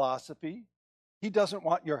your philosophy. He doesn't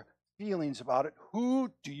want your feelings about it.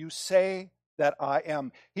 Who do you say that I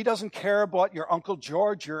am? He doesn't care about your Uncle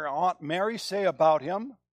George, your Aunt Mary say about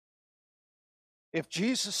him. If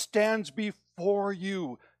Jesus stands before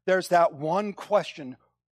you, there's that one question,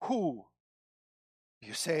 who do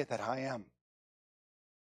you say that I am?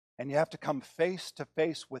 And you have to come face to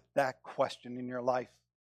face with that question in your life.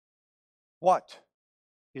 What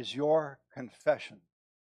is your confession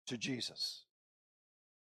to Jesus?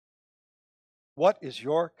 What is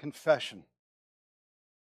your confession?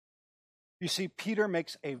 You see, Peter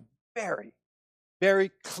makes a very, very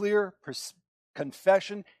clear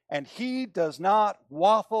confession, and he does not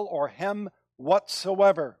waffle or hem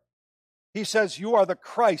whatsoever. He says, you are the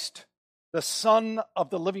Christ, the Son of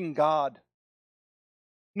the living God.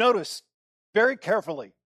 Notice very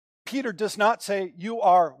carefully, Peter does not say, you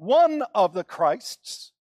are one of the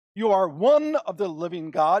Christs, you are one of the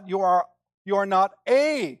living God, you are not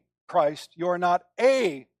a Christ, you are not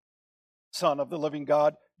a Son of the living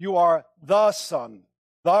God, you are the Son,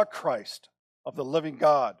 the Christ of the living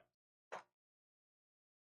God.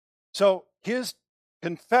 So his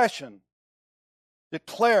confession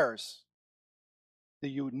declares the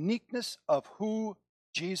uniqueness of who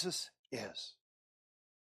Jesus is.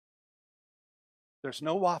 There's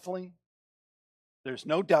no waffling. There's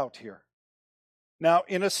no doubt here. Now,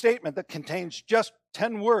 in a statement that contains just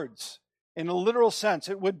 10 words, in a literal sense,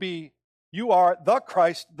 it would be, you are the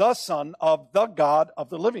Christ, the Son of the God of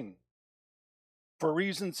the living. For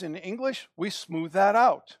reasons in English, we smooth that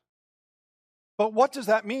out. But what does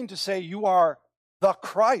that mean to say you are the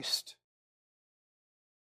Christ?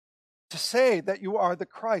 To say that you are the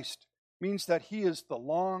Christ means that he is the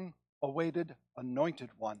long-awaited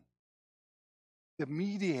anointed one, the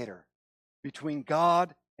mediator between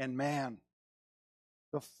God and man,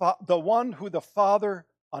 the one who the Father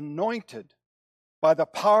anointed by the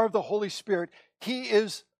power of the Holy Spirit. He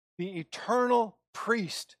is the eternal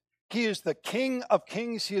priest. He is the King of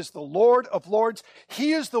kings. He is the Lord of lords.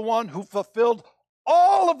 He is the one who fulfilled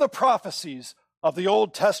all of the prophecies of the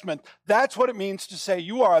Old Testament. That's what it means to say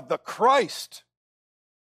you are the Christ.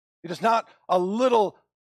 It is not a little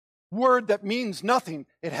word that means nothing.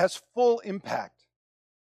 It has full impact.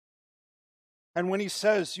 And when he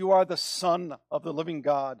says you are the Son of the living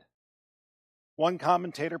God, one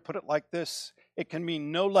commentator put it like this: it can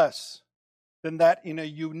mean no less than that in a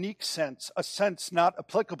unique sense, a sense not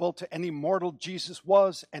applicable to any mortal. Jesus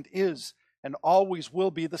was and is and always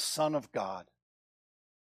will be the Son of God.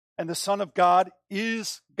 And the Son of God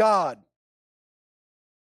is God.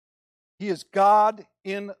 He is God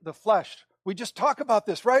in the flesh. We just talk about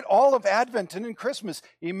this, right? All of Advent and in Christmas,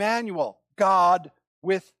 Emmanuel, God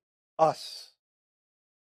with us.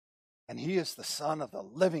 And he is the Son of the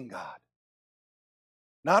living God.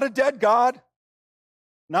 Not a dead God.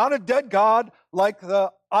 Not a dead God like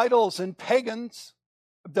the idols and pagans,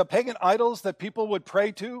 the pagan idols that people would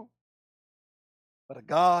pray to, but a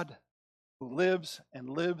God who lives and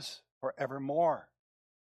lives forevermore.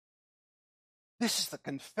 This is the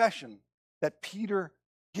confession that Peter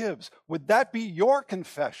gives. Would that be your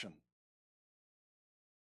confession?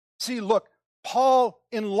 See, look, Paul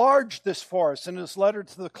enlarged this for us in his letter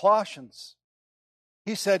to the Colossians.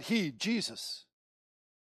 He said he, Jesus,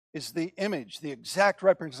 is the image, the exact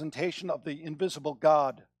representation of the invisible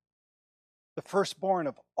God, the firstborn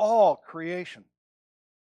of all creation.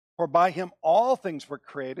 For by him all things were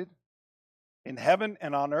created, in heaven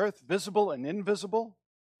and on earth, visible and invisible,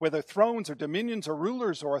 whether thrones or dominions or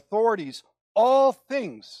rulers or authorities, all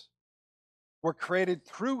things were created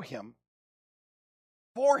through him,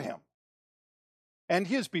 for him. And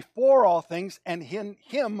he is before all things, and in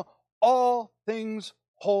him all things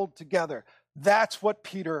hold together. That's what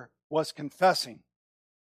Peter was confessing.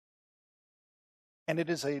 And it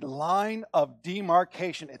is a line of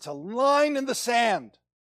demarcation. It's a line in the sand.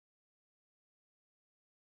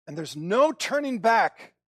 And there's no turning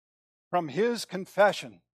back from his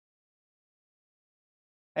confession.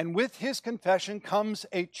 And with his confession comes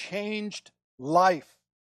a changed life.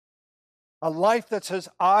 A life that says,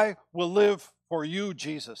 I will live for you,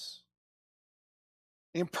 Jesus.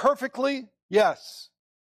 Imperfectly, yes.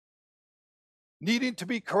 Needing to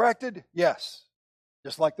be corrected, yes.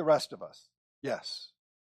 Just like the rest of us, yes.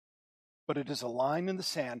 But it is a line in the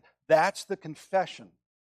sand. That's the confession.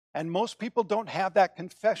 And most people don't have that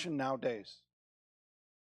confession nowadays.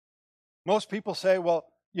 Most people say, well,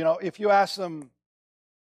 if you ask them,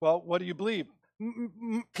 well, what do you believe?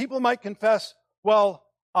 People might confess, well,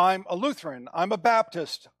 I'm a Lutheran, I'm a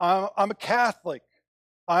Baptist, I'm a Catholic,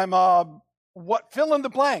 I'm fill in the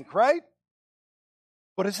blank, right?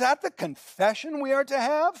 But is that the confession we are to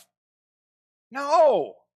have?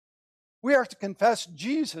 No. We are to confess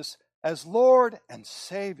Jesus as Lord and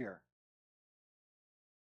Savior.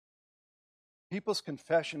 People's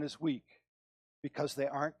confession is weak because they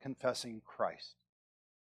aren't confessing Christ.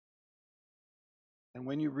 And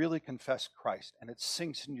when you really confess Christ and it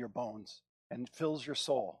sinks into your bones and fills your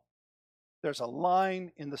soul, there's a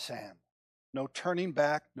line in the sand. No turning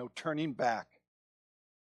back, no turning back.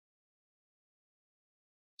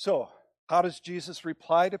 So, how does Jesus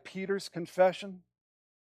reply to Peter's confession?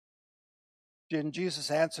 And Jesus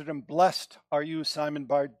answered him, blessed are you, Simon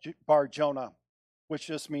Bar-Jonah, which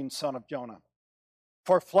just means son of Jonah.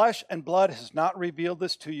 For flesh and blood has not revealed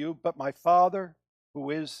this to you, but my Father who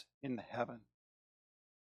is in heaven.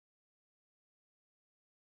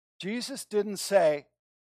 Jesus didn't say,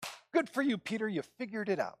 good for you, Peter, you figured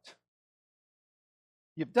it out.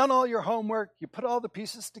 You've done all your homework, you put all the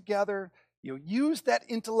pieces together, you used that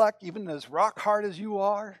intellect even as rock hard as you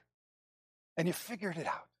are, and you figured it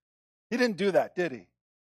out. He didn't do that, did he?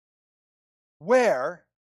 Where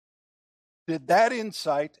did that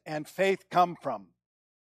insight and faith come from?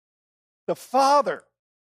 The Father.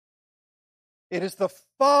 It is the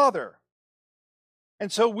Father.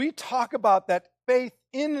 And so we talk about that faith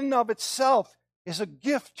in and of itself is a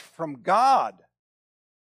gift from God.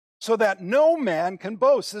 so that no man can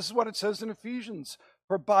boast. This is what it says in Ephesians.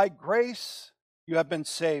 For by grace you have been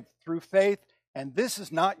saved through faith, and this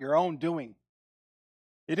is not your own doing.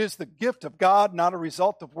 It is the gift of God, not a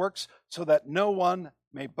result of works, so that no one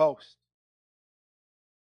may boast.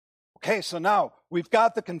 Okay, so now we've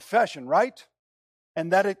got the confession, right?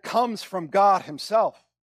 And that it comes from God himself.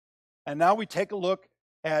 And now we take a look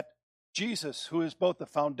at Jesus, who is both the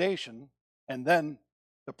foundation and then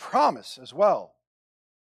the promise as well.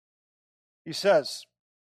 He says,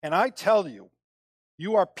 and I tell you,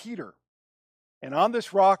 you are Peter, and on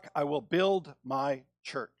this rock I will build my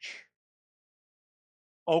church.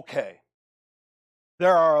 Okay.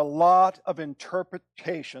 There are a lot of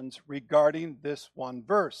interpretations regarding this one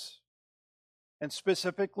verse. And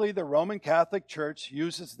specifically, the Roman Catholic Church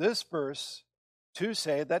uses this verse to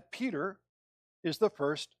say that Peter is the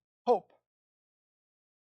first pope.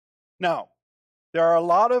 Now, there are a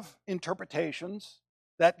lot of interpretations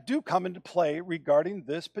that do come into play regarding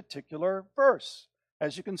this particular verse.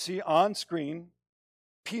 As you can see on screen,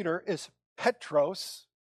 Peter is Petros,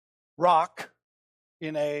 rock,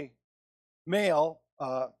 in a male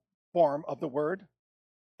form of the word.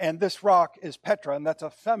 And this rock is Petra, and that's a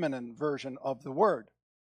feminine version of the word.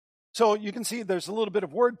 So you can see there's a little bit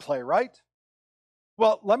of wordplay, right?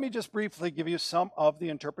 Well, let me just briefly give you some of the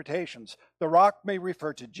interpretations. The rock may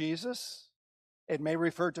refer to Jesus. It may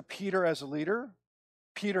refer to Peter as a leader,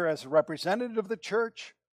 Peter as a representative of the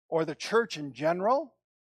church, or the church in general.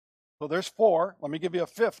 So there's 4. Let me give you a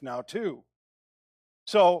 5th now, too.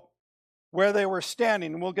 So where they were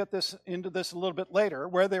standing, and we'll get into this a little bit later,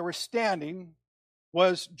 where they were standing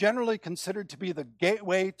was generally considered to be the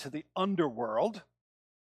gateway to the underworld,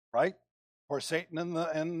 right? For Satan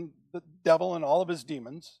and the devil and all of his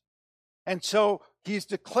demons. And so he's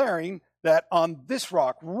declaring that on this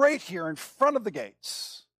rock, right here in front of the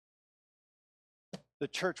gates, the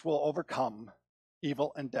church will overcome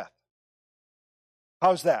evil and death.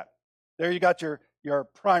 How's that? There you got your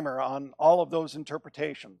primer on all of those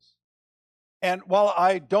interpretations. And while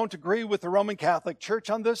I don't agree with the Roman Catholic Church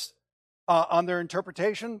on this, on their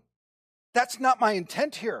interpretation, that's not my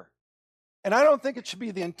intent here. And I don't think it should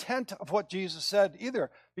be the intent of what Jesus said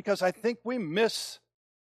either, because I think we miss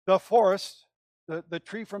the forest, the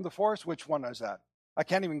tree from the forest. Which one is that? I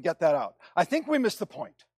can't even get that out. I think we missed the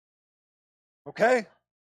point. Okay?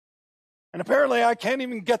 And apparently I can't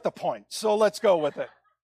even get the point, so let's go with it.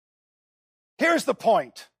 Here's the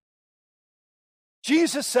point.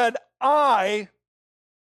 Jesus said, I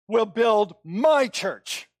will build my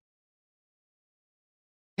church.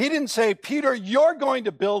 He didn't say, Peter, you're going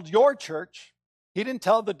to build your church. He didn't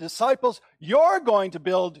tell the disciples, you're going to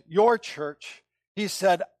build your church. He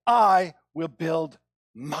said, I will build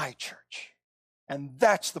my church. And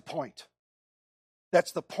that's the point.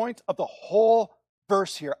 That's the point of the whole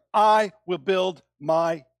verse here. I will build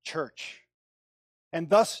my church. And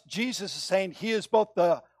thus, Jesus is saying he is both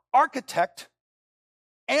the architect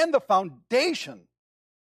and the foundation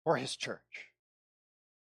for his church.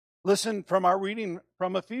 Listen from our reading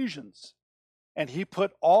from Ephesians. And he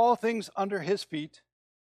put all things under his feet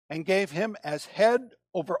and gave him as head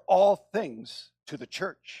over all things to the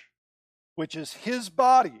church, which is his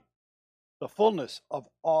body, the fullness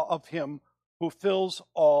of him who fills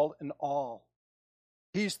all in all.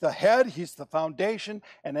 He's the head, he's the foundation,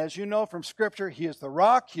 and as you know from Scripture, he is the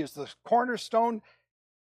rock, he is the cornerstone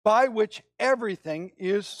by which everything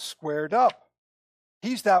is squared up.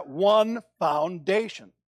 He's that one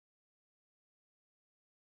foundation.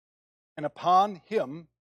 And upon him,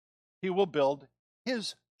 he will build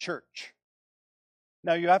his church.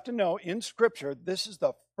 Now you have to know, in Scripture, this is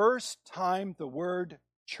the first time the word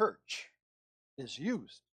church is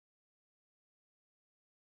used.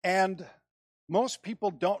 And most people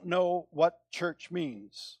don't know what church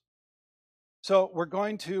means. So we're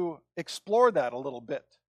going to explore that a little bit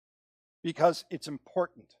because it's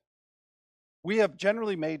important. We have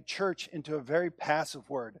generally made church into a very passive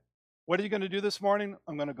word. What are you going to do this morning?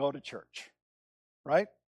 I'm going to go to church, right?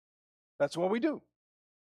 That's what we do.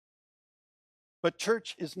 But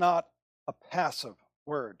church is not a passive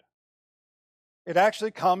word. It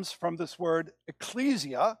actually comes from this word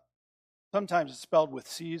ecclesia. Sometimes it's spelled with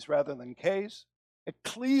C's rather than K's.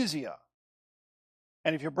 Ecclesia.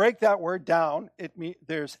 And if you break that word down,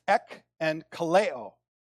 there's ek and kaleo.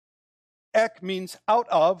 Ek means out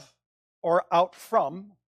of or out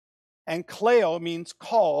from, and kaleo means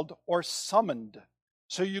called or summoned.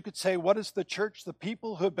 So you could say, what is the church? The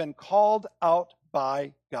people who have been called out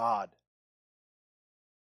by God.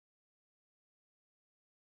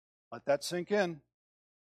 Let that sink in.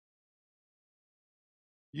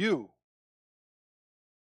 You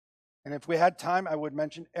And if we had time, I would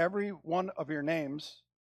mention every one of your names,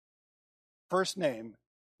 first name.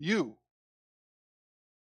 You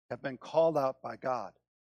have been called out by God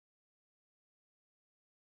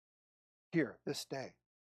here this day.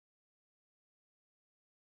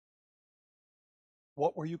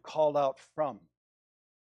 What were you called out from?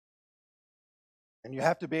 And you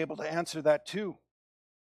have to be able to answer that too.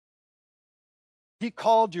 He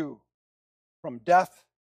called you from death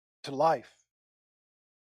to life.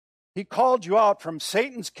 He called you out from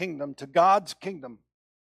Satan's kingdom to God's kingdom.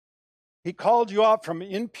 He called you out from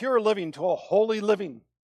impure living to a holy living.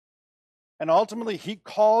 And ultimately, he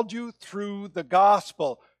called you through the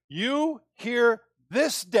gospel. You here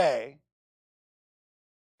this day,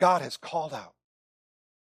 God has called out.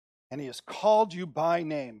 And he has called you by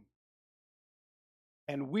name.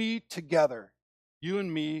 And we together, you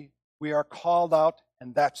and me, we are called out,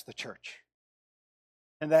 and that's the church.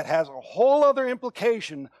 And that has a whole other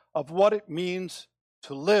implication of what it means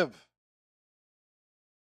to live.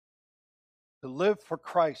 To live for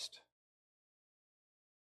Christ.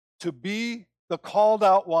 To be the called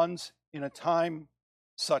out ones in a time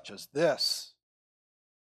such as this.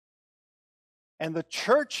 And the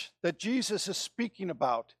church that Jesus is speaking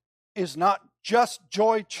about is not just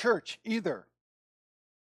Joy Church either.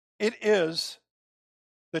 It is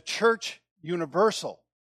the church universal.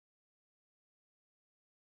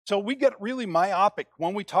 So we get really myopic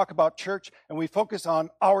when we talk about church and we focus on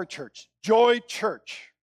our church, Joy Church.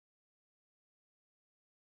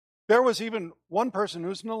 There was even one person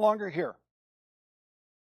who's no longer here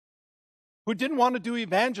who didn't want to do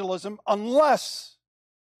evangelism unless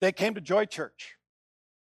they came to Joy Church.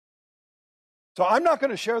 So I'm not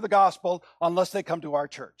going to share the gospel unless they come to our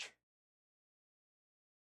church.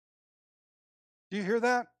 Do you hear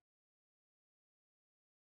that?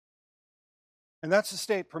 And that's the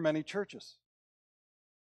state for many churches.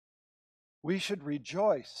 We should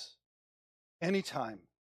rejoice anytime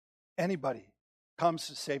anybody comes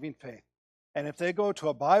to saving faith. And if they go to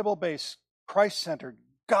a Bible-based, Christ-centered,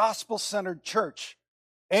 gospel-centered church,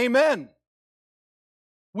 amen.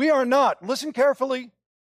 We are not, listen carefully,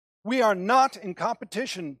 we are not in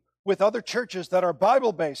competition with other churches that are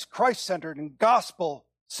Bible-based, Christ-centered, and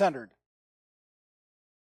gospel-centered.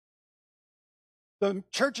 The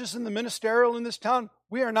churches in the ministerial in this town,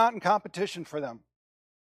 we are not in competition for them.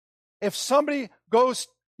 If somebody goes,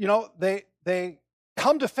 they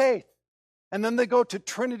come to faith, and then they go to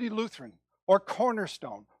Trinity Lutheran or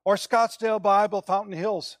Cornerstone or Scottsdale Bible Fountain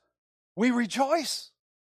Hills, we rejoice.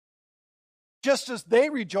 Just as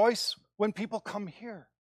they rejoice when people come here.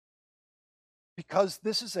 Because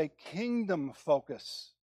this is a kingdom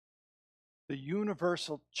focus, the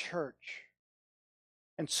universal church.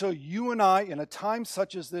 And so you and I, in a time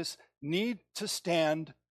such as this, need to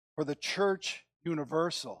stand for the church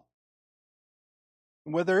universal.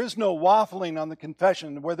 Where there is no waffling on the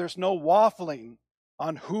confession, where there's no waffling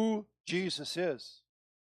on who Jesus is,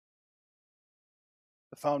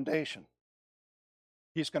 the foundation.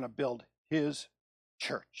 He's going to build his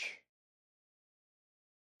church.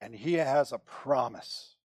 And he has a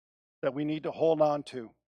promise that we need to hold on to.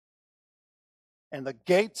 And the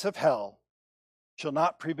gates of hell shall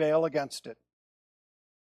not prevail against it.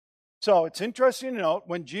 So it's interesting to note,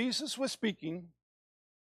 when Jesus was speaking,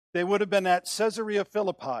 they would have been at Caesarea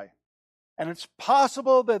Philippi. And it's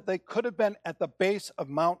possible that they could have been at the base of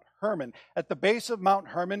Mount Hermon. At the base of Mount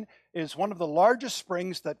Hermon is one of the largest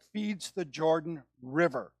springs that feeds the Jordan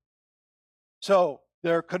River. So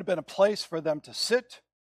there could have been a place for them to sit,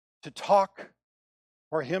 to talk,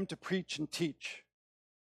 for him to preach and teach.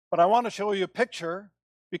 But I want to show you a picture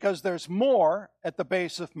because there's more at the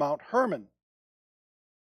base of Mount Hermon.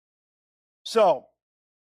 So,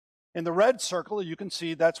 in the red circle, you can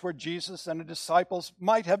see that's where Jesus and the disciples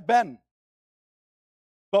might have been.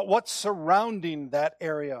 But what's surrounding that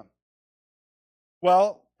area?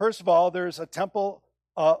 Well, first of all, there's a temple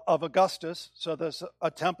of Augustus. So there's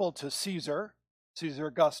a temple to Caesar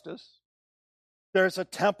Augustus. There's a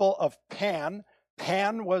temple of Pan.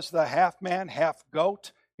 Pan was the half man, half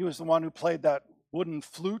goat. He was the one who played that wooden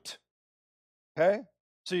flute. Okay?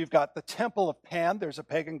 So you've got the temple of Pan. There's a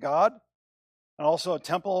pagan god. And also a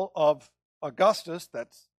temple of Augustus.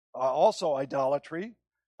 That's also idolatry.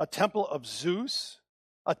 A temple of Zeus.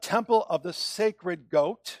 A temple of the sacred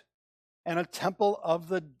goat. And a temple of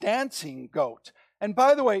the dancing goat. And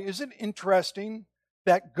by the way, isn't it interesting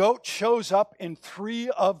that goat shows up in 3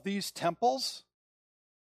 of these temples?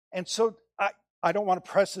 And so I don't want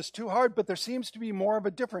to press this too hard, but there seems to be more of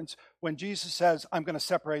a difference when Jesus says, I'm going to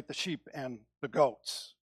separate the sheep and the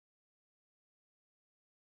goats.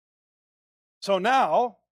 So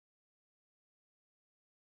now,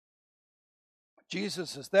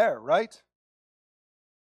 Jesus is there, right?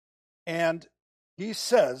 And he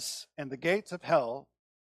says, and the gates of hell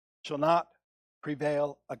shall not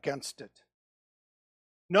prevail against it.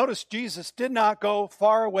 Notice Jesus did not go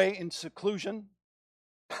far away in seclusion.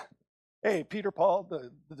 Hey, Peter, Paul,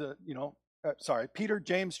 Peter,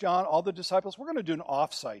 James, John, all the disciples, we're going to do an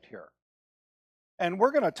offsite here. And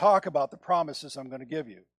we're going to talk about the promises I'm going to give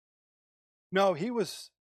you. No, he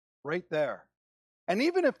was right there. And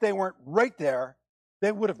even if they weren't right there,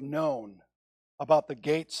 they would have known about the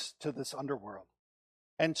gates to this underworld.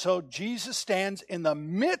 And so Jesus stands in the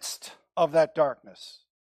midst of that darkness.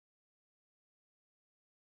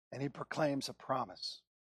 And he proclaims a promise.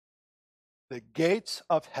 The gates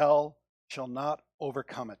of hell shall not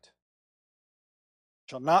overcome it,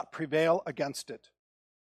 shall not prevail against it.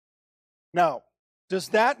 Now, does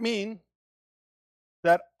that mean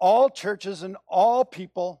that all churches and all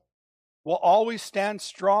people will always stand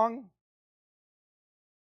strong?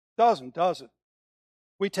 Doesn't, does it?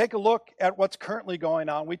 We take a look at what's currently going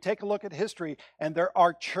on. We take a look at history, and there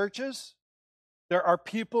are churches, there are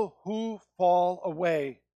people who fall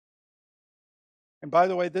away. And by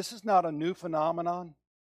the way, this is not a new phenomenon.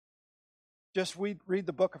 Just read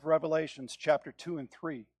the book of Revelations, chapter 2 and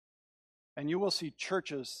 3, and you will see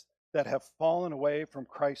churches that have fallen away from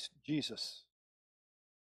Christ Jesus.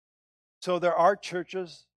 So there are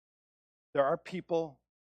churches, there are people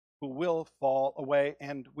who will fall away,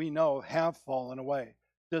 and we know have fallen away.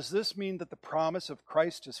 Does this mean that the promise of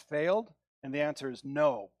Christ has failed? And the answer is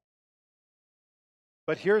no.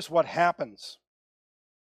 But here's what happens.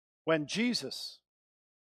 When Jesus,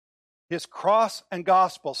 his cross and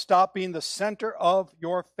gospel, stop being the center of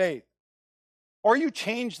your faith, or you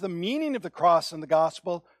change the meaning of the cross and the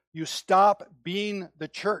gospel, you stop being the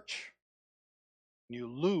church. You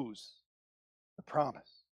lose the promise.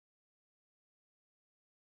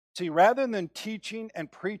 See, rather than teaching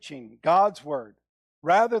and preaching God's word,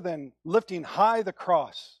 rather than lifting high the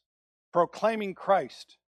cross, proclaiming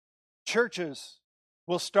Christ, churches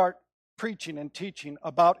will start preaching and teaching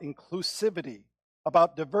about inclusivity,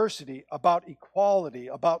 about diversity, about equality,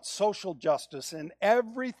 about social justice, and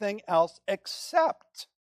everything else except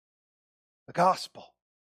the gospel.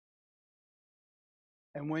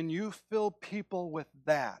 And when you fill people with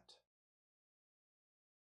that,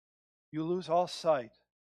 you lose all sight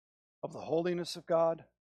of the holiness of God,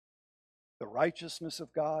 the righteousness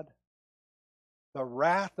of God, the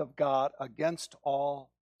wrath of God against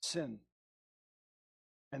all sin.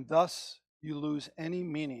 And thus you lose any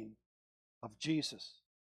meaning of Jesus,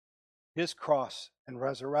 his cross and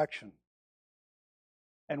resurrection.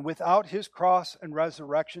 And without his cross and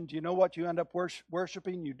resurrection, do you know what you end up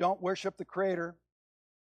worshiping? You don't worship the Creator.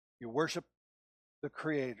 You worship the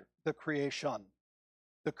Creator, the creation,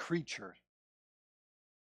 the creature.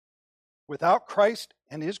 Without Christ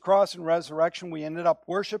and his cross and resurrection, we ended up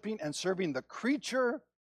worshiping and serving the creature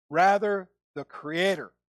rather the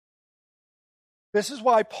Creator. This is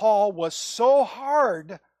why Paul was so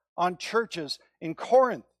hard on churches in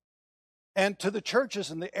Corinth and to the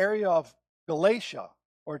churches in the area of Galatia,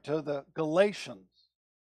 or to the Galatians.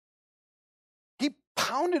 He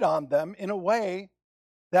pounded on them in a way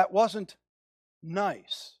that wasn't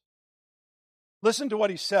nice. Listen to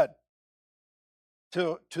what he said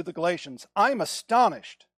to the Galatians. I'm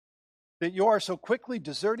astonished that you are so quickly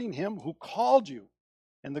deserting him who called you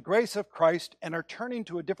in the grace of Christ and are turning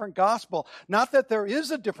to a different gospel. Not that there is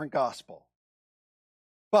a different gospel,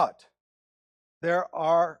 but there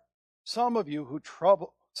are some who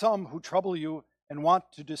trouble you and want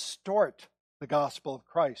to distort the gospel of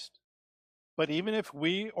Christ. But even if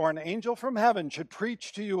we or an angel from heaven should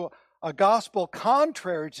preach to you a gospel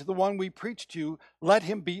contrary to the one we preach to you, let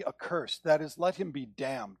him be accursed. That is, let him be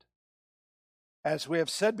damned. As we have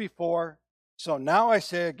said before, so now I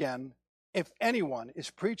say again, if anyone is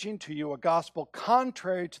preaching to you a gospel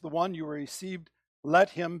contrary to the one you received, let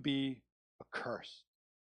him be accursed.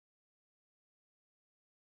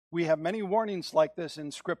 We have many warnings like this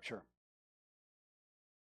in Scripture.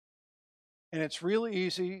 And it's really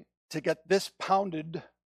easy to get this pounded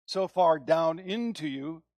so far down into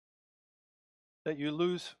you that you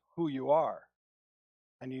lose who you are,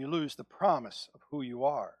 and you lose the promise of who you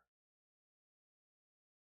are.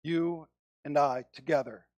 You and I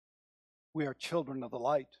together, we are children of the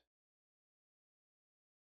light.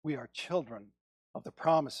 We are children of the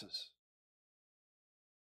promises.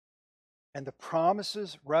 And the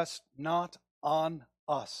promises rest not on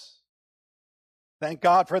us. Thank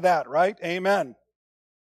God for that, right? Amen.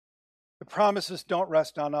 The promises don't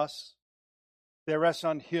rest on us. They rest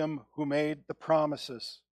on him who made the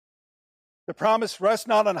promises. The promise rests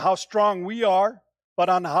not on how strong we are, but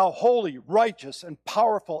on how holy, righteous, and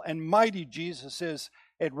powerful and mighty Jesus is.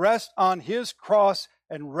 It rests on his cross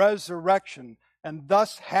and resurrection, and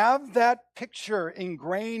thus have that picture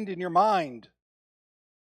ingrained in your mind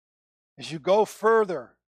as you go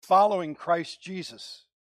further following Christ Jesus.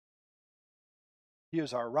 He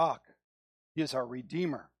is our rock. He is our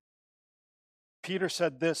Redeemer. Peter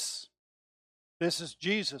said this is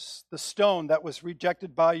Jesus, the stone that was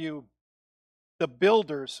rejected by you, the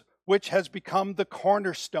builders, which has become the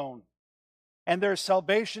cornerstone. And there is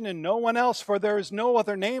salvation in no one else, for there is no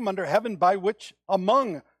other name under heaven by which,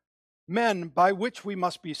 among men, by which we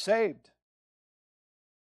must be saved.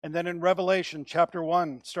 And then in Revelation chapter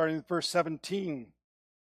 1, starting with verse 17,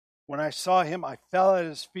 when I saw him, I fell at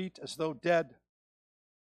his feet as though dead.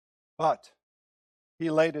 But he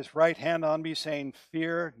laid his right hand on me, saying,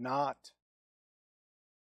 Fear not.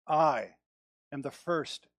 I am the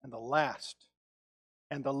first and the last,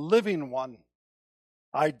 and the living one.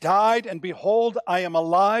 I died, and behold, I am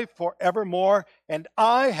alive forevermore, and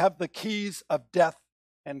I have the keys of death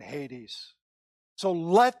and Hades. So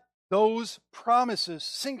let those promises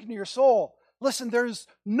sink into your soul. Listen, there's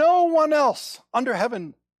no one else under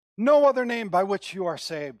heaven, no other name by which you are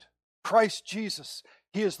saved. Christ Jesus.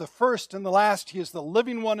 He is the first and the last. He is the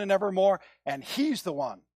living one and evermore, and he's the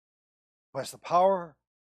one who has the power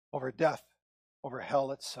over death, over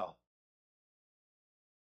hell itself.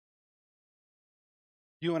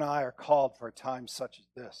 You and I are called for a time such as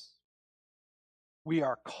this. We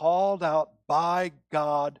are called out by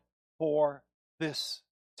God for this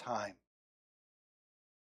time.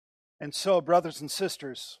 And so, brothers and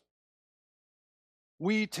sisters,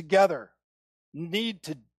 we together need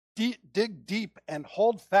to dig deep and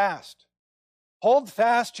hold fast. Hold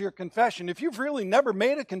fast to your confession. If you've really never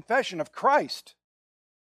made a confession of Christ,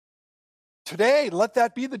 today, let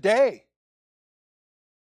that be the day.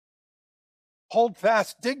 Hold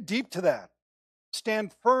fast, dig deep to that.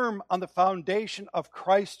 Stand firm on the foundation of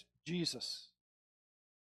Christ Jesus.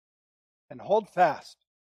 And hold fast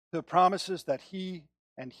to the promises that he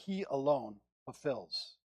and he alone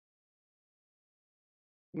fulfills.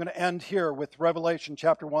 I'm going to end here with Revelation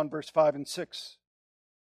chapter 1, verse 5 and 6.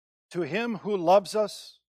 To him who loves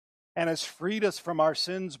us and has freed us from our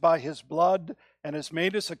sins by his blood and has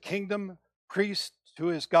made us a kingdom, priest to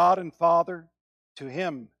his God and Father, to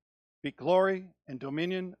him be glory and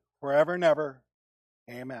dominion forever and ever.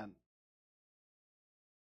 Amen.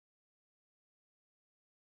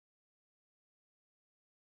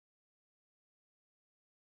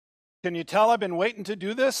 Can you tell I've been waiting to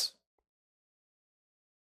do this?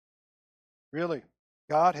 Really,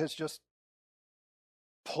 God has just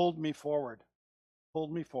pulled me forward.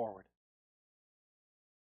 Pulled me forward.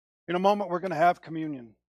 In a moment, we're going to have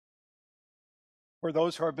communion. For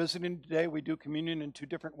those who are visiting today, we do communion in two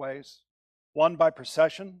different ways. One by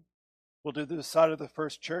procession. We'll do this side of the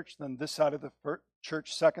first church, then this side of the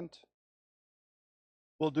church second.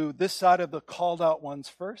 We'll do this side of the called out ones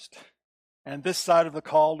first, and this side of the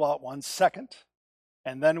called out ones second.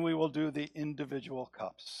 And then we will do the individual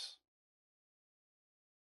cups.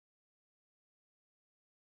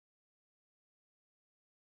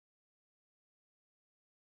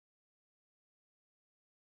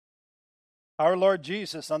 Our Lord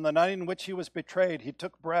Jesus, on the night in which he was betrayed, he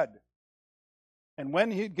took bread. And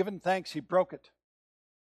when he had given thanks, he broke it.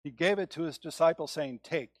 He gave it to his disciples, saying,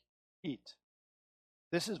 Take, eat.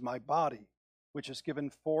 This is my body, which is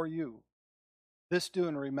given for you. This do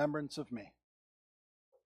in remembrance of me.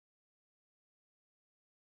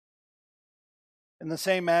 In the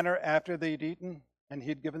same manner, after they had eaten and he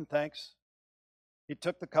had given thanks, he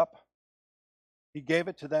took the cup. He gave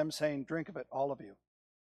it to them, saying, Drink of it, all of you.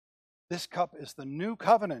 This cup is the new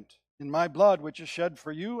covenant in my blood, which is shed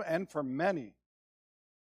for you and for many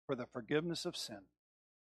for the forgiveness of sin.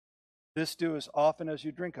 This do as often as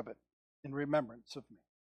you drink of it in remembrance of me.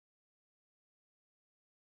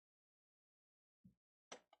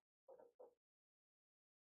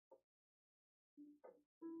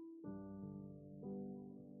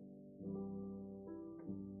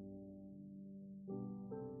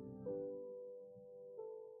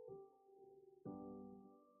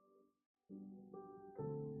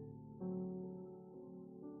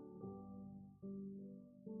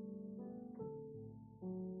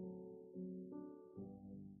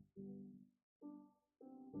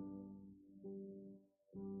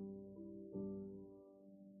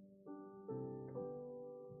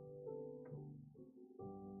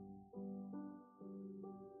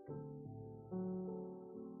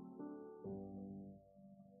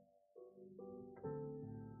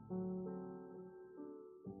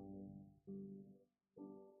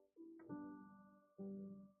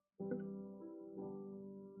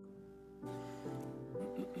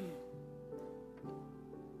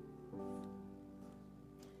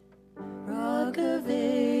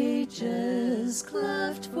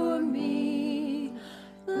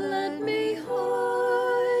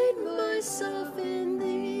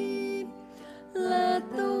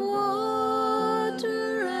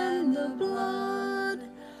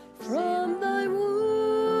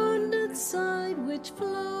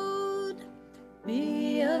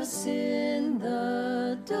 sin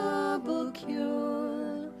the double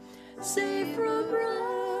cure. Save from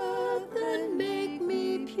wrath and make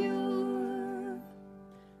me pure.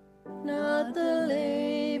 Not the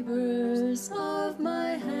labors of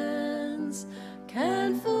my hands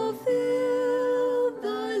can fulfill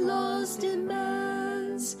thy law's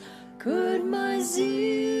demands. Could my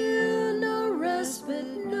zeal no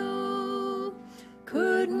respite know?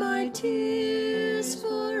 Could my tears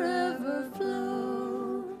forever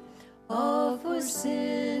flow? All for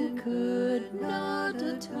sin could not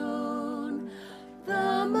atone.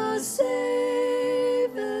 Thou must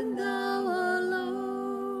save, and thou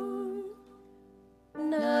alone.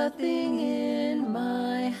 Nothing in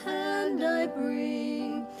my hand I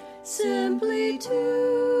bring, simply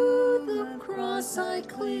to the cross I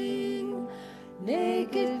cling.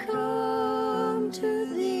 Naked come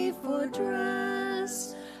to thee for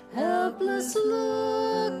dress, helpless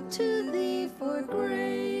look to thee for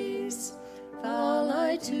grace. Fall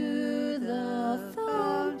I to the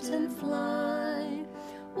fountain fly,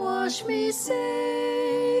 wash me,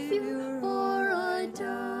 Savior, or I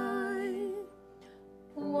die.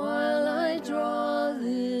 While I draw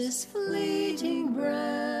this fleeting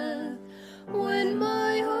breath, when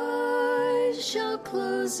my eyes shall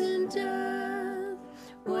close in death,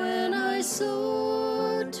 when I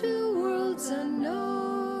soar to worlds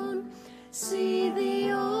unknown, see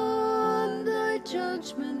thee on thy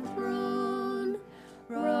judgment throne,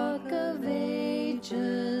 rock of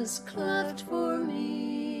ages cleft for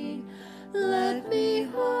me, let me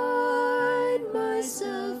hide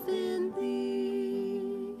myself in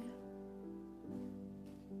thee.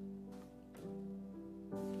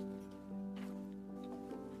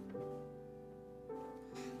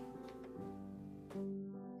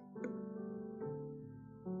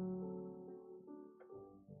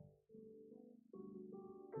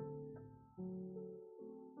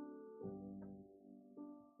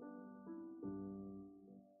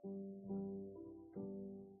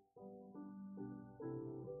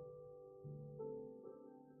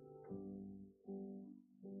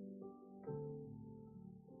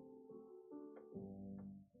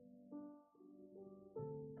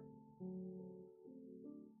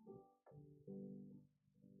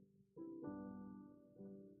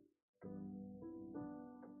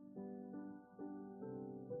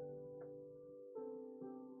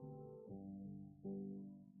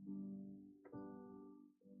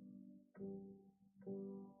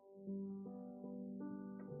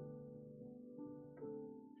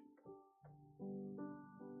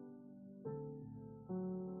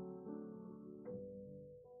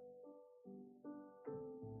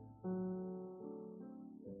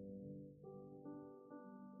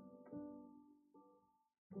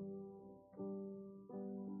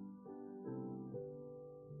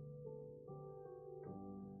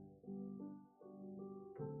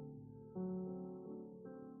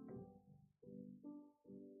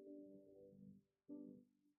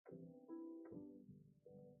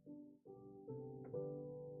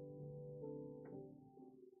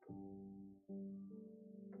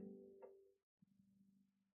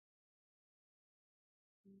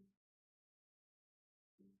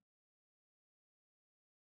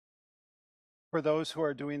 For those who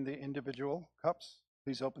are doing the individual cups,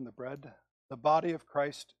 please open the bread, the body of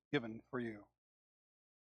Christ given for you.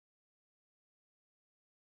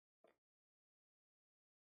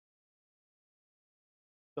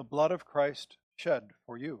 The blood of Christ shed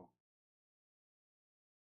for you.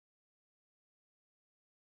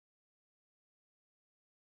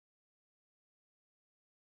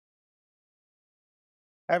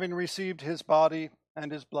 Having received his body and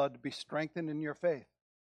his blood, be strengthened in your faith,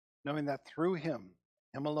 knowing that through him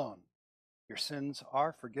alone, your sins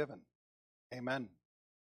are forgiven. Amen.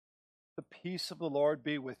 The peace of the Lord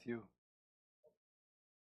be with you.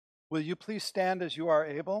 Will you please stand as you are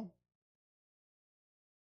able?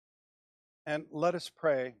 And let us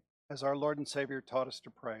pray as our Lord and Savior taught us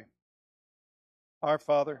to pray. Our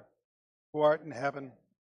Father, who art in heaven,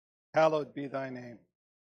 hallowed be thy name.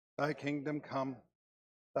 Thy kingdom come,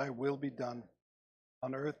 thy will be done,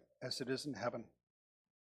 on earth as it is in heaven.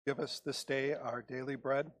 Give us this day our daily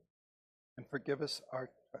bread, and forgive us our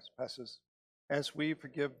trespasses, as we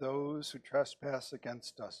forgive those who trespass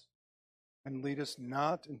against us. And lead us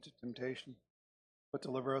not into temptation, but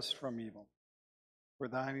deliver us from evil. For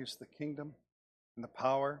thine is the kingdom, and the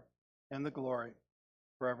power, and the glory,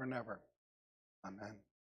 forever and ever. Amen.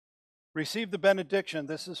 Receive the benediction.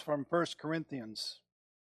 This is from 1 Corinthians.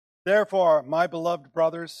 Therefore, my beloved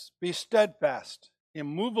brothers, be steadfast,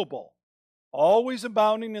 immovable, always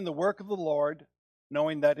abounding in the work of the Lord,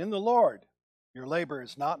 knowing that in the Lord your labor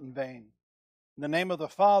is not in vain. In the name of the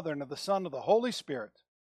Father, and of the Son, and of the Holy Spirit.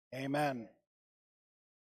 Amen.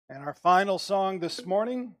 And our final song this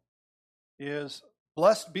morning is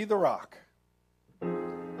Blessed Be the Rock.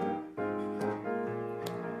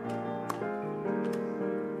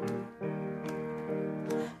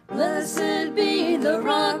 Blessed be the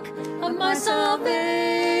rock of my salvation.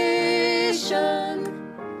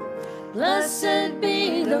 Blessed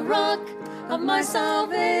be the rock of my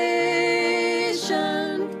salvation.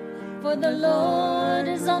 For the Lord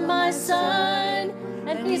is on my side,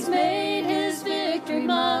 and he's made his victory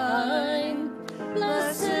mine.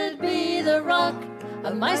 Blessed be the rock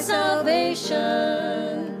of my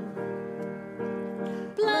salvation.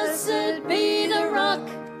 Blessed be the rock.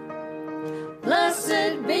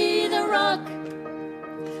 Blessed be the rock.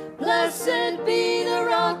 Blessed be the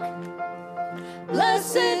rock.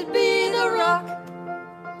 Blessed be the rock.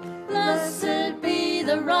 Blessed be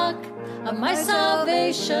the rock of my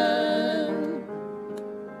salvation.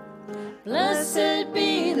 Blessed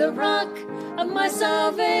be the rock of my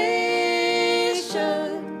salvation.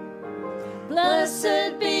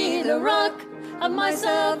 Blessed be the rock of my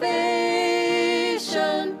salvation.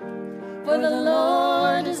 For the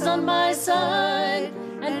Lord is on my side,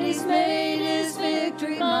 and he's made his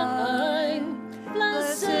victory mine.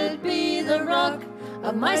 Blessed be the rock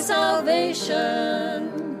of my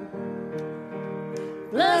salvation.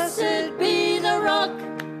 Blessed be the rock.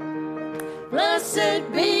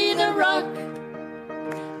 Blessed be the rock.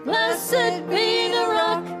 Blessed be the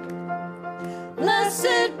rock.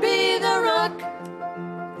 Blessed be the rock.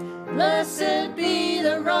 Blessed be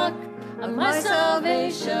the rock of my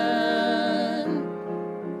salvation.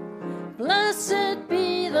 Blessed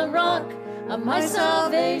be the rock of my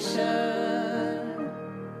salvation.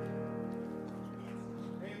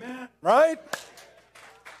 Amen. Right?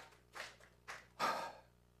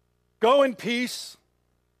 Go in peace.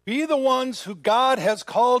 Be the ones who God has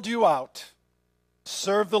called you out.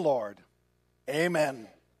 Serve the Lord. Amen.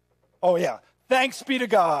 Oh, yeah. Thanks be to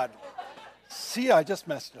God. See, I just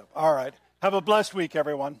messed it up. All right. Have a blessed week,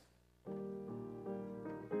 everyone.